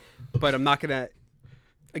 But I'm not gonna.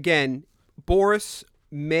 Again, Boris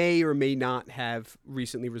may or may not have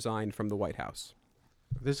recently resigned from the White House.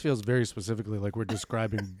 This feels very specifically like we're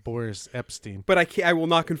describing Boris Epstein. But I will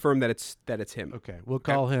not confirm that it's him. Okay, we'll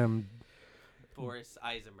call him Boris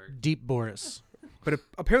Eisenberg. Deep Boris. But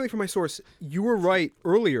apparently, from my source, you were right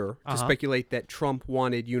earlier to speculate that Trump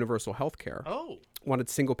wanted universal health care. Oh. Wanted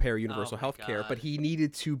single-payer universal my health care, God. but he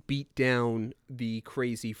needed to beat down the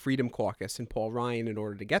crazy Freedom Caucus and Paul Ryan in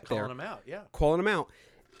order to get there. Calling him out, yeah. Calling him out.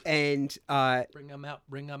 And Bring him out,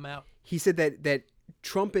 bring him out. he said that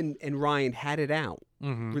Trump and Ryan had it out.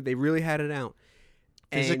 They really had it out.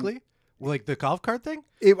 And Physically? Like the golf cart thing?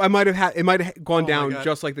 it might have gone my down God.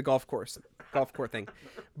 just like the golf court thing.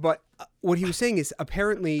 But what he was saying is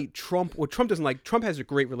apparently Trump doesn't like. Trump has a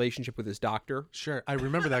great relationship with his doctor. Sure, I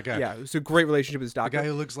remember that guy. Yeah, it's a great relationship with his The doctor. guy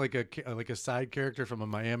who looks like a side character from a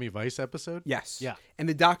Miami Vice episode? Yes. Yeah. And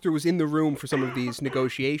the doctor was in the room for some of these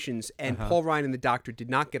negotiations, and Paul Ryan and the doctor did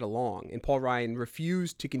not get along, and Paul Ryan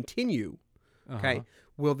refused to continue. Okay,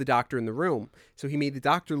 with the doctor in the room, so he made the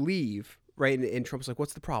doctor leave. Right, and Trump was like,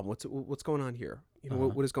 "What's the problem? What's going on here? You know,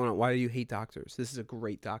 what is going on? Why do you hate doctors? This is a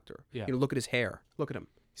great doctor. Yeah. You know, look at his hair. Look at him.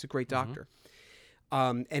 He's a great doctor."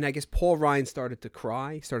 And I guess Paul Ryan started to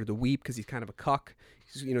cry, started to weep because he's kind of a cuck.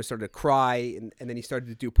 Started to cry, and then he started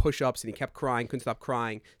to do push-ups, and he kept crying, couldn't stop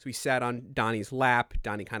crying. So he sat on Donnie's lap.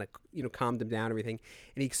 Donnie kind of, calmed him down, and everything.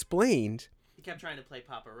 And he explained. He kept trying to play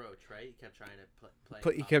Papa Roach, right? He kept trying to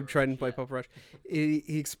play. He kept trying to play Papa Roach. He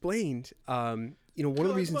explained, one of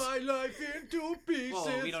the reasons. my life into pieces.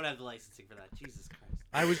 Whoa, we don't have the licensing for that. Jesus Christ.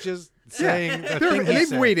 I was just saying the They're- thing he they've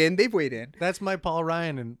said. weighed in. They've weighed in. That's my Paul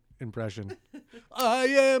Ryan impression. I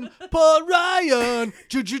am Paul Ryan.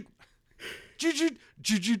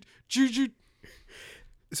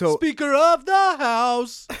 So Speaker of the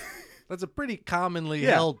House. That's a pretty commonly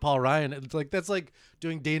Yeah. held Paul Ryan. It's like that's like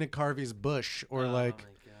doing Dana Carvey's Bush or my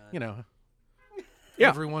God. Yeah.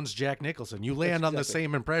 everyone's Jack Nicholson. You land on the exactly.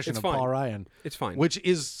 same impression It's of fine. Paul Ryan, it's fine. which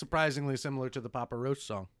is surprisingly similar to the Papa Roach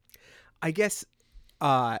song. I guess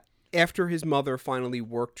after his mother finally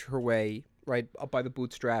worked her way right up by the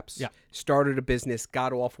bootstraps, Yeah. started a business,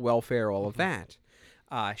 got off welfare, all of that,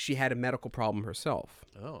 she had a medical problem herself,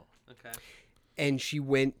 Oh. Okay. and she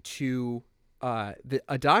went to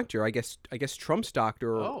a doctor, I guess Trump's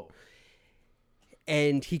doctor, Oh.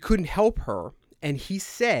 and he couldn't help her, and he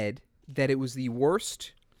said that it was the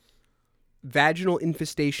worst vaginal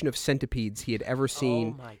infestation of centipedes he had ever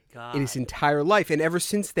seen Oh my God. in his entire life. And ever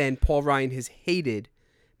since then, Paul Ryan has hated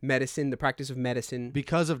medicine, the practice of medicine,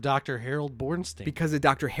 Because of Dr. Harold Bornstein. because of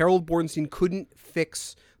Dr. Harold Bornstein couldn't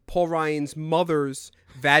fix Paul Ryan's mother's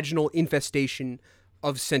vaginal infestation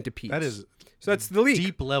of centipedes. That is so that's the leak.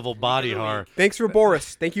 deep level body horror. Thanks for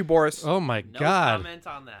Boris. Thank you, Boris. Oh my No God. comment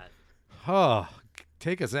on that. Oh,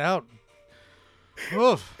 take us out.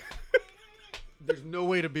 Oof. There's no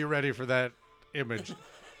way to be ready for that image.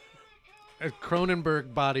 A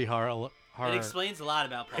Cronenberg body horror. It explains a lot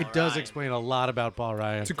about Paul It does Ryan. explain a lot about Paul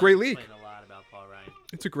Ryan. It's a great leak. Explain a lot about Paul Ryan.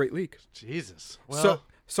 It's a great leak. Jesus. Well, So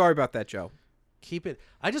sorry about that, Joe. keep it.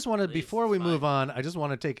 I just want to, before we move on, I just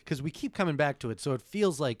want to take, because we keep coming back to it, so it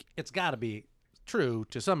feels like it's got to be true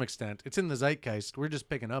to some extent. It's in the zeitgeist. We're just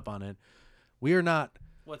picking up on it. We are not.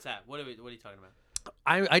 What's that? What are you talking about?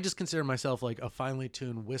 I just consider myself like a finely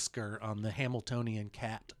tuned whisker on the Hamiltonian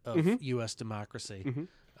cat of U.S. democracy.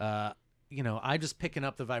 I'm just picking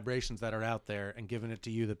up the vibrations that are out there and giving it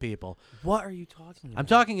to you, the people. What are you talking about? I'm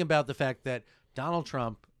talking about the fact that Donald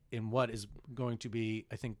Trump, in what is going to be,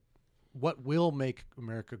 I think, what will make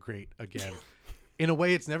America great again, in a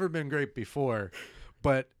way it's never been great before,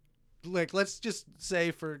 but like let's just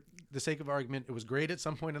say, for the sake of argument, it was great at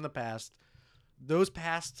some point in the past. those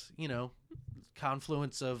past,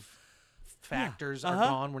 confluence of factors are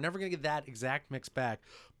gone. We're never going to get that exact mix back.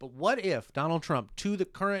 But what if Donald Trump, to the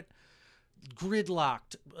current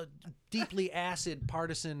gridlocked, deeply acid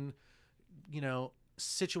partisan,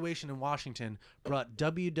 situation in Washington, brought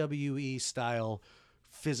WWE style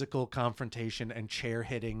physical confrontation and chair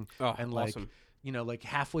hitting and awesome. Like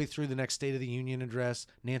halfway through the next State of the Union address,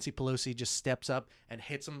 Nancy Pelosi just steps up and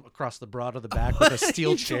hits him across the broad of the back with a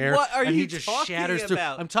steel chair. What are and you he just talking shatters through.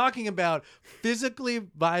 about? I'm talking about physically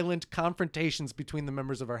violent confrontations between the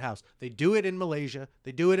members of our House. They do it in Malaysia.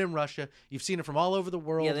 They do it in Russia. You've seen it from all over the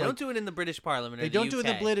world. Yeah, they don't do it in the British Parliament. Or They don't do it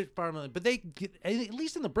in the UK. British Parliament, but at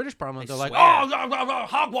least in the British Parliament, They they're like, swear.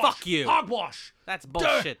 hogwash, Fuck you. hogwash, That's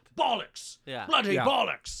bullshit. bollocks, Yeah. bloody Yeah.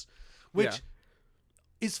 bollocks, which Yeah.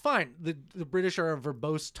 is fine. The British are a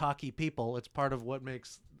verbose, talky people. It's part of what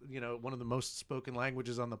makes one of the most spoken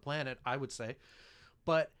languages on the planet, I would say.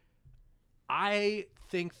 But I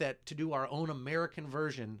think that to do our own American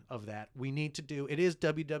version of that, we need to do. It is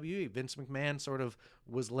WWE. Vince McMahon sort of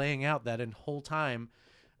was laying out that in whole time,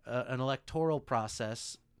 an electoral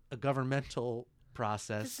process, a governmental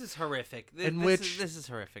process. This is horrific. This is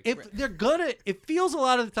horrific. If they're gonna, it feels a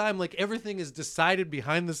lot of the time like everything is decided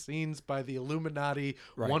behind the scenes by the Illuminati,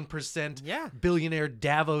 Right. 1% Yeah. billionaire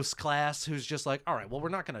Davos class, who's just like, all right, well, we're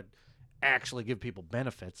not gonna actually give people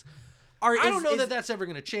benefits. I don't know that that's ever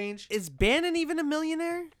gonna change. Is Bannon even a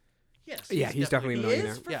millionaire? Yes, Yeah, he's definitely a He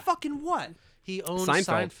millionaire. is for Yeah. fucking what? he owns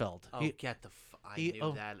Seinfeld. Seinfeld. Oh, He, get the. I he, knew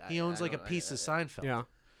oh, that. he owns like a piece of Seinfeld. Yeah.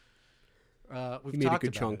 We've He made a talked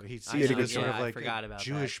good about chunk. it. He's He made a good sort chunk. of I like forgot a about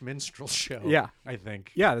Jewish minstrel show. Yeah. I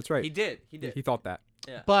think. Yeah, that's right. He did. He did. He thought that.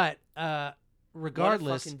 Yeah. But What a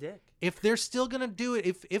regardless, fucking dick. if they're still gonna do it,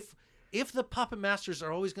 if the puppet masters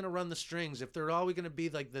are always gonna run the strings, if they're always gonna be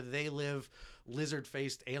like the They Live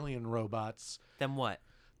lizard-faced alien robots, Then what?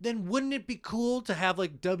 then wouldn't it be cool to have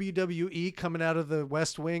like WWE coming out of the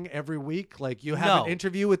West Wing every week? Like you have No. an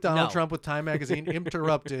interview with Donald No. Trump with Time Magazine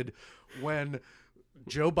interrupted when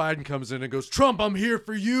Joe Biden comes in and goes, "Trump, I'm here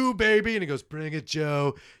for you, baby." And he goes, "Bring it,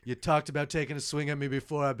 Joe. You talked about taking a swing at me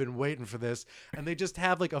before. I've been waiting for this." And they just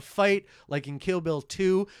have like a fight like in Kill Bill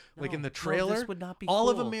 2, like in the no, trailer. this would not be All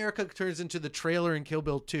of cool. America turns into the trailer in Kill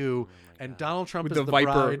Bill 2, and Donald Trump With is the the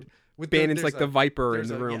Viper. bride. With Bannon's there's like the Viper in there's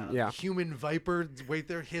the room. Yeah. human viper wait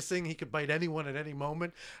there hissing. He could bite anyone at any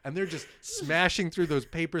moment, and they're just smashing through those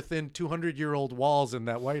paper thin 200-year-old walls in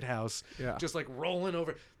that White House. Yeah. Just like rolling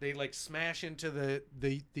over. They like smash into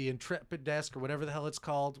the Intrepid desk or whatever the hell it's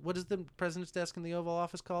called. What is the president's desk in the Oval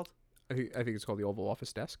Office called? I think it's called the Oval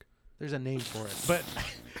Office desk. There's a name for it, but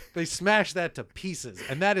they smash that to pieces,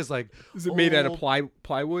 and that is like. Is it made out of old-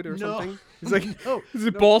 plywood or No. something? It's like, No, is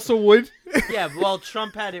it balsa wood? Yeah, well,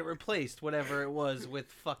 Trump had it replaced, whatever it was,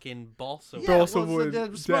 with fucking balsa. Yeah, Balsa well, wood that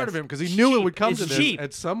was smart of desk. him because he knew it would come It's to this cheap.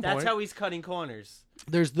 at some point. That's how he's cutting corners.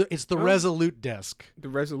 It's the Resolute desk. The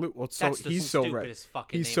Resolute. Well, That's the he's so stupidest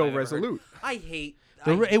fucking he's name so I've ever heard. resolute. I hate.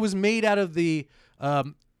 It was made out of the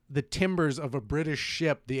timbers of a British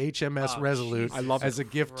ship, the HMS Oh, Resolute, Jesus I love as it. a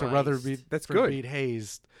gift to Christ. Rutherford That's good.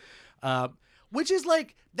 Hayes. Which is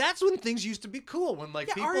like that's when things used to be cool when like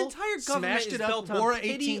Yeah, people our entire government smashed is it up. built on War of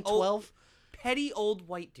petty 1812, petty old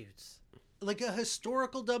white dudes. like a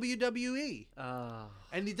historical WWE,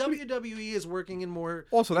 and the WWE is working in more.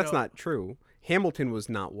 Also, you that's know, not true. Hamilton was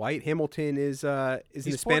not white. Hamilton is an He's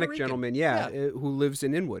Hispanic Puerto Rican. gentleman, Yeah. who lives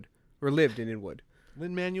in Inwood or lived in Inwood.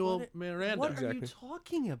 Lin-Manuel Miranda. What are you Exactly.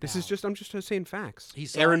 talking about? This is just I'm just saying facts. He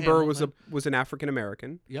saw Aaron Burr was Hamilton. an African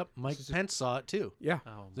American. Yep, Mike Pence saw it too. Yeah.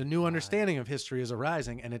 Oh, The new understanding of history is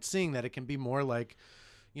arising, and it's seeing that it can be more like,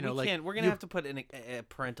 you know, we like can't. We're gonna you- have to put a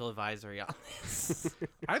parental advisory on this.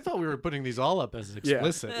 I thought we were putting these all up as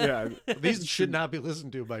explicit. Yeah. These should not be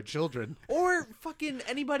listened to by children, or fucking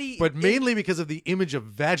anybody. but mainly because of the image of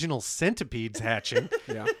vaginal centipedes hatching.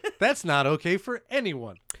 Yeah. That's not okay for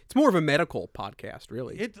anyone. It's more of a medical podcast,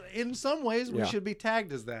 really. It in some ways we Yeah. should be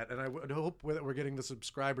tagged as that, and I would hope that we're getting the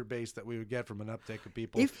subscriber base that we would get from an uptake of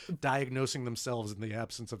people diagnosing themselves in the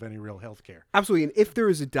absence of any real health care. Absolutely. And if there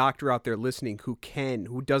is a doctor out there listening who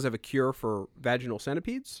does have a cure for vaginal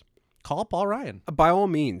centipedes, Call Paul Ryan by all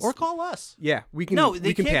means. or call us. Yeah, we can. no, we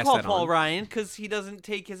they can can't pass call that Paul on. Ryan because he doesn't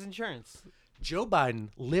take his insurance. Joe Biden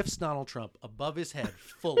lifts Donald Trump above his head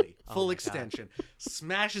fully, full my extension,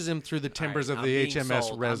 smashes him through the timbers All right, of the I'm being HMS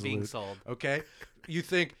sold. I'm Resolute. being sold. Okay? You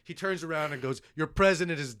think he turns around and goes, "Your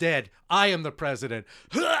president is dead. I am the president."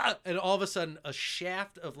 And all of a sudden, a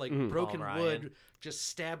shaft of like broken Paul Ryan. wood just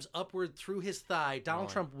stabs upward through his thigh. Donald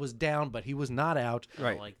Oh. Trump was down, but he was not out. I Right.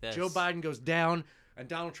 don't like this. Joe Biden goes down, and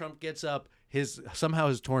Donald Trump gets up. somehow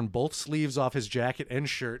has torn both sleeves off his jacket and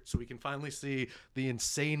shirt, so we can finally see the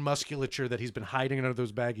insane musculature that he's been hiding under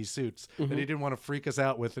those baggy suits that he didn't want to freak us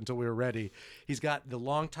out with until we were ready. He's got the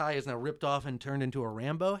long tie is now ripped off and turned into a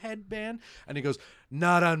Rambo headband, and he goes,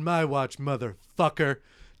 "Not on my watch, motherfucker.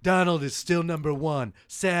 Donald is still number one.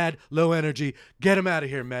 Sad, low energy. Get him out of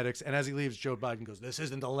here, medics." And as he leaves, Joe Biden goes, "This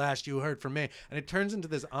isn't the last you heard from me." And it turns into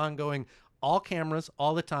this ongoing, all cameras,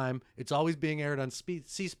 all the time. It's always being aired on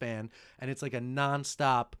C-SPAN, and it's like a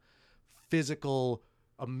nonstop, physical,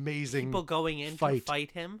 amazing People going in fight. to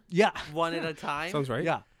fight him Yeah. one at a time. Sounds right.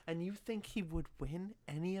 Yeah. And you think he would win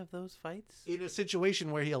any of those fights? In a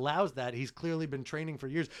situation where he allows that, he's clearly been training for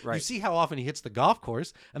years. You Right. see how often he hits the golf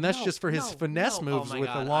course, and that's just for his finesse moves Oh my with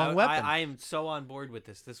God. the long weapon. I am so on board with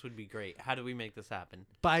this. This would be great. How do we make this happen?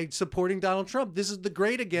 By supporting Donald Trump. This is the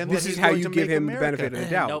great again. This that is he's how going you to give make him the America. benefit of the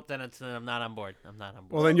doubt. Nope, then I'm not on board. I'm not on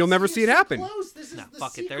board. Well, then you'll never see it happen. Close. This is No, the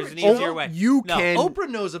fuck it. secret. There's an Oh, easier way. you No, can. Oprah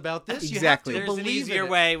knows about this. Exactly. You have There's to an believe easier in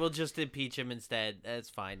it. way. We'll just impeach him instead. That's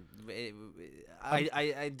fine.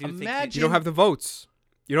 I do think Imagine- You don't have the votes.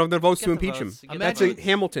 You don't have the votes Get to the impeach him. votes. You get That's the a votes.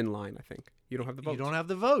 Hamilton line, I think. You don't have the votes. You don't have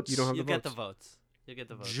the votes. You don't have you the get the votes. votes. You get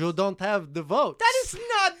the votes. You don't have the votes. That is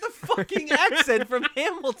not the fucking accent from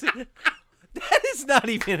Hamilton. That is not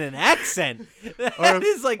even an accent. That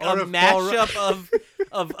is like or a if Paul Ru-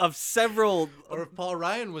 mashup of several. Or if Paul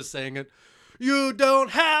Ryan was saying it, you don't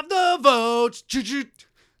have the votes.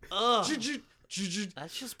 Ugh. Cut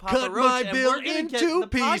That's just Papa Roach, my and bill we're gonna get into the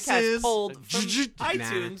podcast pieces. pulled from Nah,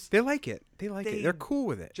 iTunes. they like it. They like They- it. They're cool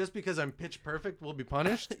with it. Just because I'm pitch perfect will be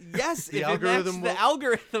punished? Yes, The if algorithm it matches will- the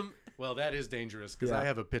algorithm. Well, that is dangerous because Yeah. I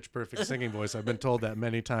have a pitch perfect singing voice. I've been told that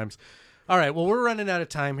many times. All right, well, we're running out of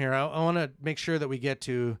time here. I want to make sure that we get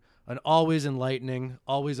to an always enlightening,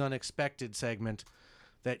 always unexpected segment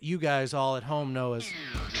that you guys all at home know as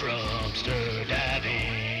Trumpster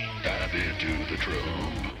Daddy. Dive into the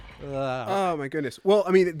Trump. Oh my goodness. Well,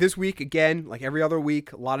 I mean, this week again, like every other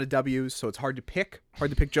week, a lot of W's, so it's hard to pick.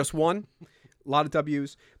 Hard to pick just one. A lot of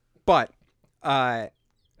W's, but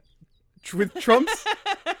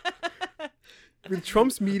with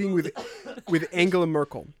Trump's meeting with Angela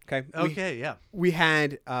Merkel. Okay. Okay, yeah. We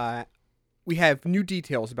have new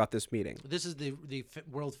details about this meeting. This is the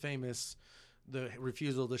world famous, the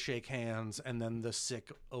refusal to shake hands, and then the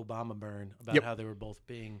sick Obama burn about Yep. how they were both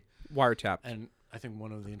being, Wiretap. and I think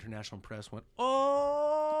one of the international press went,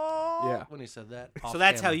 "Oh," Yeah. when he said that. So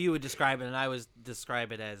that's how you would describe it, and I would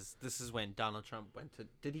describe it as this is when Donald Trump went to.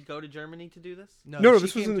 Did he go to Germany to do this? No, she this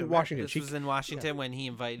was came in to Washington. This was in Washington when he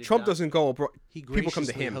invited. Trump Don- doesn't go abroad. He People come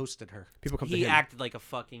to graciously him. hosted her. People come to He him. acted like a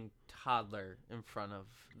fucking toddler in front of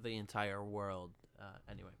the entire world.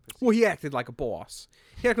 Anyway, proceed. Well, he acted like a boss.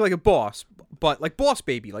 He acted like a boss, but like Boss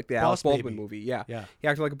Baby, like the Alice Boss Baldwin Baby. movie. Yeah. Yeah. He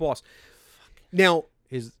acted like a boss. Now,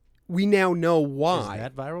 Is we now know is why.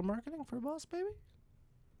 that viral marketing for Boss Baby?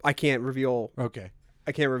 I can't reveal Okay.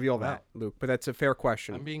 that, Luke, but that's a fair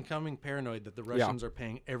question. I'm becoming paranoid that the Russians are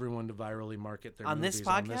paying everyone to virally market their On this movies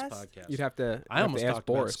on this podcast? podcast. You'd have to, I almost ask talked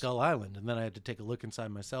about Boris. Skull Island, and then I had to take a look inside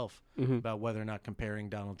myself Mhm. about whether or not comparing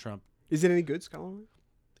Donald Trump. Is it any good, Scotland?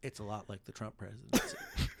 It's a lot like the Trump presidency,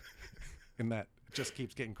 in that it just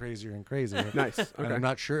keeps getting crazier and crazier. Nice. And Okay. I'm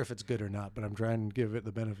not sure if it's good or not, but I'm trying to give it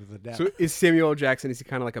the benefit of the doubt. So is Samuel L. Jackson, is he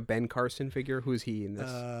kind of like a Ben Carson figure? Who is he in this?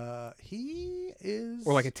 He is,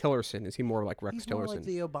 Or like a Tillerson? Is he more like Rex he's more Tillerson? like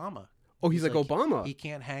the Obama. Oh, he's like Obama. He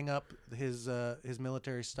can't hang up his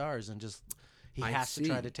military stars and just he I has to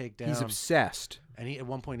try see. to take down. He's obsessed. And he at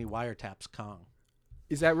one point he wiretaps Kong.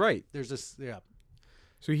 Is that right? There's this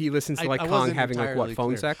So he listens to like I Kong wasn't having like what, entirely phone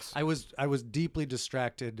clear. sex? I was deeply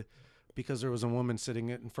distracted because there was a woman sitting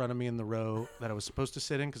in front of me in the row that I was supposed to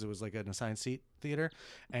sit in because it was like an assigned seat theater,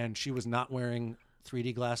 and she was not wearing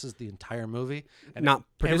 3D glasses the entire movie. And Not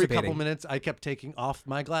every couple participating. minutes, I kept taking off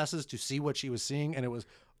my glasses to see what she was seeing, and it was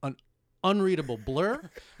an unreadable blur,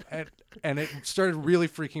 and it started really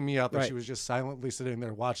freaking me out that Right. she was just silently sitting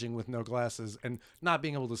there watching with no glasses and not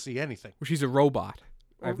being able to see anything. Well, she's a robot.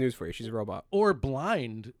 I have news for you. She's a robot. Or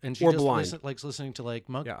blind, and she Or just blind. likes listening to like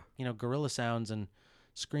Yeah. gorilla sounds and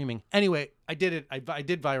screaming. Anyway, I did it. I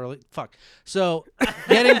did virally. Fuck. So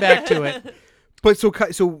getting back to it, But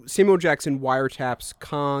so Samuel Jackson wiretaps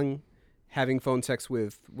Kong having phone sex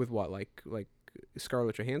with what, like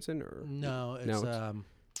Scarlett Johansson or no, it's it's-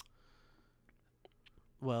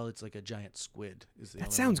 well, it's like a giant squid. Is the That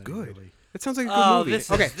only sounds one that he good. really- That sounds like a good Oh, movie. this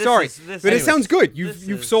is- Okay, this sorry, is- this but it is- sounds good. this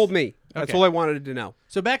You've is- sold me. That's Okay. all I wanted to know.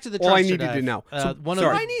 So back to the All I Trumpster needed to dive. know. So- One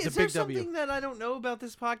sorry. of Is the there big W. something that I don't know about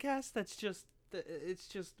this podcast that's just It's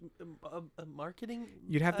just a marketing.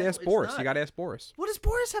 You'd have to ask it's Boris. not. You got to ask Boris. What does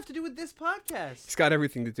Boris have to do with this podcast? He's got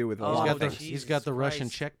everything to do with a Oh, lot He's of got the things. he's got the Russian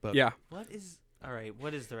Christ. checkbook. Yeah. What is all right?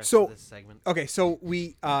 What is the rest So- of this segment? Okay, so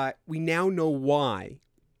we now know why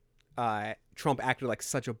Trump acted like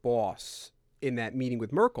such a boss in that meeting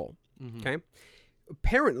with Merkel. Okay,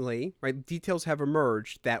 apparently, right, details have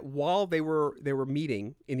emerged that while they were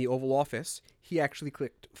meeting in the Oval Office, he actually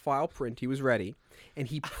clicked file print. He was ready, and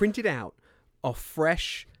he printed out a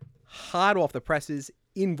fresh, hot off the presses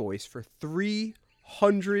invoice for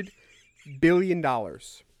 $300 billion.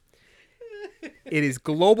 It is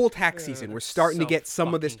global tax season. We're starting to So get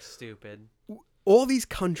some of this. fucking stupid. All these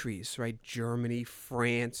countries, right? Germany,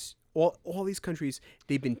 France, all these countries,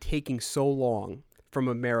 they've been taking so long from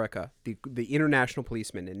America, the international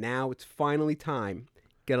policemen, and now it's finally time to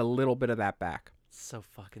get a little bit of that back. So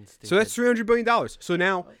fucking stupid. So that's $300 billion. So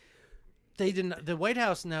now, The White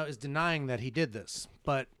House now is denying that he did this,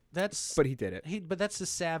 but he did it. But that's the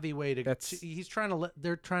savvy way to. That's- He's trying to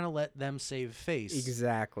they're trying to let them save face.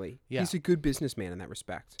 Exactly. Yeah. He's a good businessman in that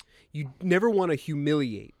respect. You never want to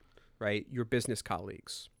humiliate, right, your business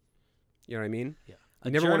colleagues. You know what I mean? Yeah. You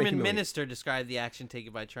A never wanna German humiliate. minister described the action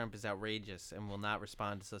taken by Trump as outrageous and will not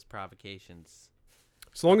respond to such provocations.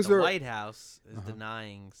 As long as The they're White House is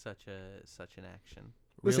denying such an action.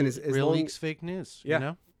 listen, Real, as real long- leaks, fake news. Yeah. You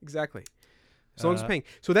know? exactly. As long as it's paying.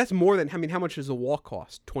 So that's more than how much does the wall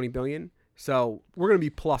cost? $20 billion. So we're gonna be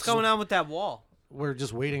plus. What's going on with that wall? We're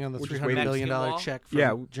just waiting on the We're just $300 waiting. billion Mexican wall? check from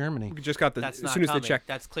Yeah. Germany. We just got the That's as not soon as coming. the check.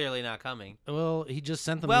 That's clearly not coming. Well, he just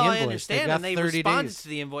sent them Well, the I invoice. understand, They've got and they 30 responded days. to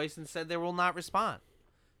the invoice and said they will not respond.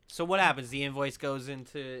 So what happens? The invoice goes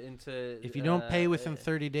into. If you don't pay within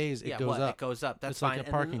 30 days, it goes up. It goes up. That's It's like fine. a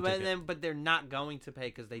And parking then- ticket. but they're not going to pay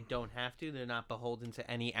because they don't have to. They're not beholden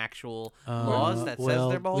to any actual laws that says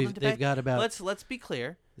they're beholden to pay. They've got about Let's be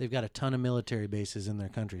clear. they've got a ton of military bases in their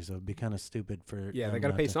country, so it'd be kind of stupid for Yeah, them they got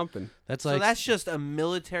to not pay something. That's So like that's just a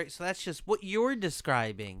military. So that's just what you're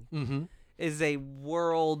describing Mhm. is a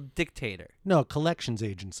world dictator no collections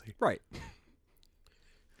agency Right.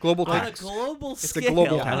 Global on a tax. global It's a scale.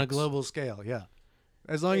 global on a tax. global scale. Yeah,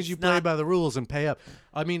 as long as It's you play not- by the rules and pay up.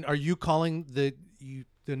 I mean, are you calling the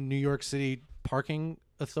New York City Parking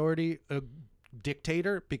Authority a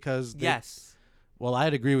dictator because they, Yes. Well,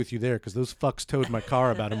 I'd agree with you there because those fucks towed my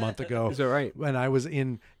car about a month ago. Is that right? When I was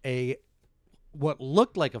in what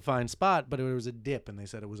looked like a fine spot, but it was a dip, and they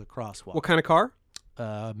said it was a crosswalk. What kind of car?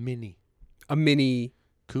 Mini A Mini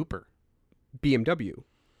Cooper. BMW.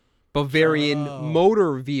 Bavarian Oh.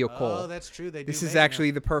 motor vehicle. Oh, that's true. They do This is make them.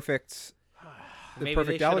 actually the perfect Maybe perfect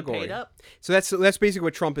they should have allegory. paid up. So that's basically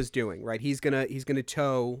what Trump is doing, right? He's gonna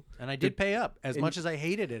tow. And I did pay up as and- much as I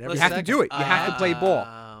hated it. Every You have to second. do it. You have to play ball.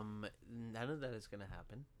 None of that is going to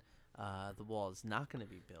happen. The wall is not going to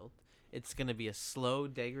be built. It's going to be a slow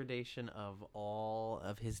degradation of all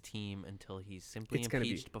of his team until he's simply It's gonna be-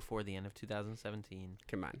 impeached before the end of 2017.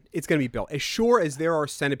 Come on, it's gonna be built. As sure as there are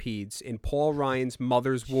centipedes in Paul Ryan's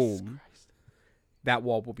mother's womb, that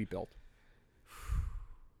wall will be built.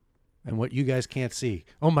 And what you guys can't see.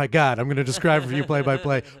 Oh my God, I'm going to describe for you play by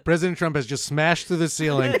play. President Trump has just smashed through the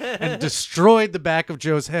ceiling and destroyed the back of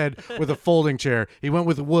Joe's head with a folding chair. He went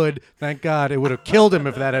with wood. Thank God. It would have killed him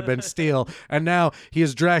if that had been steel. And now he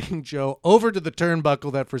is dragging Joe over to the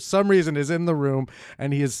turnbuckle that for some reason is in the room,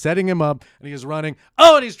 and he is setting him up, and he is running.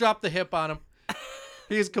 Oh, and he's dropped the hip on him.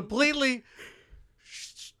 He is completely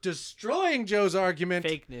destroying Joe's argument.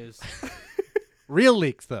 Fake news. Real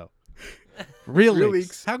leaks, though. Real Real leaks.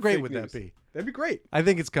 leaks, How great fake would news. that be? That'd be great. I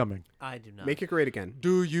think it's coming. I do not. Make it great again.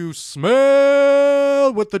 Do you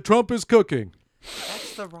smell what the Trump is cooking?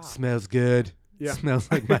 That's the rock. Smells good. Yeah. Smells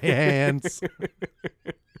like my hands.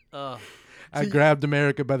 Ugh. I grabbed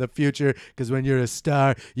America by the future because when you're a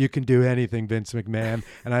star, you can do anything, Vince McMahon.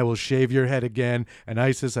 And I will shave your head again. And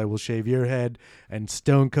ISIS, I will shave your head. And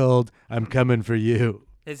Stone Cold, I'm coming for you.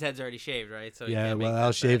 His head's already shaved, right? So he Yeah, can't make well, that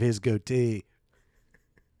I'll shave bet. his goatee.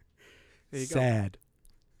 There you go. Sad.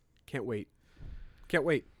 Can't wait. Can't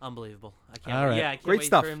wait. Unbelievable. I can't. All right. Yeah, I can't Great wait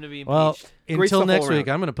stuff. for him to be Well, impeached. Great until stuff next all week,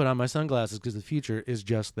 around. I'm going to put on my sunglasses because the future is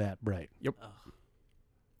just that bright. Yep. Ugh.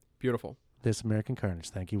 Beautiful. This American Carnage.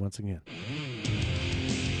 Thank you once again.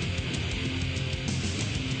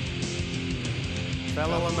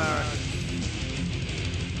 fellow Americans,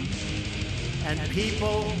 and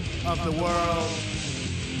people of the world,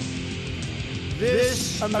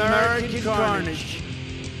 this American carnage,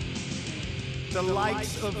 the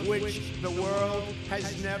likes of which the world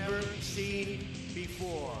has never seen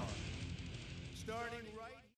before. Starting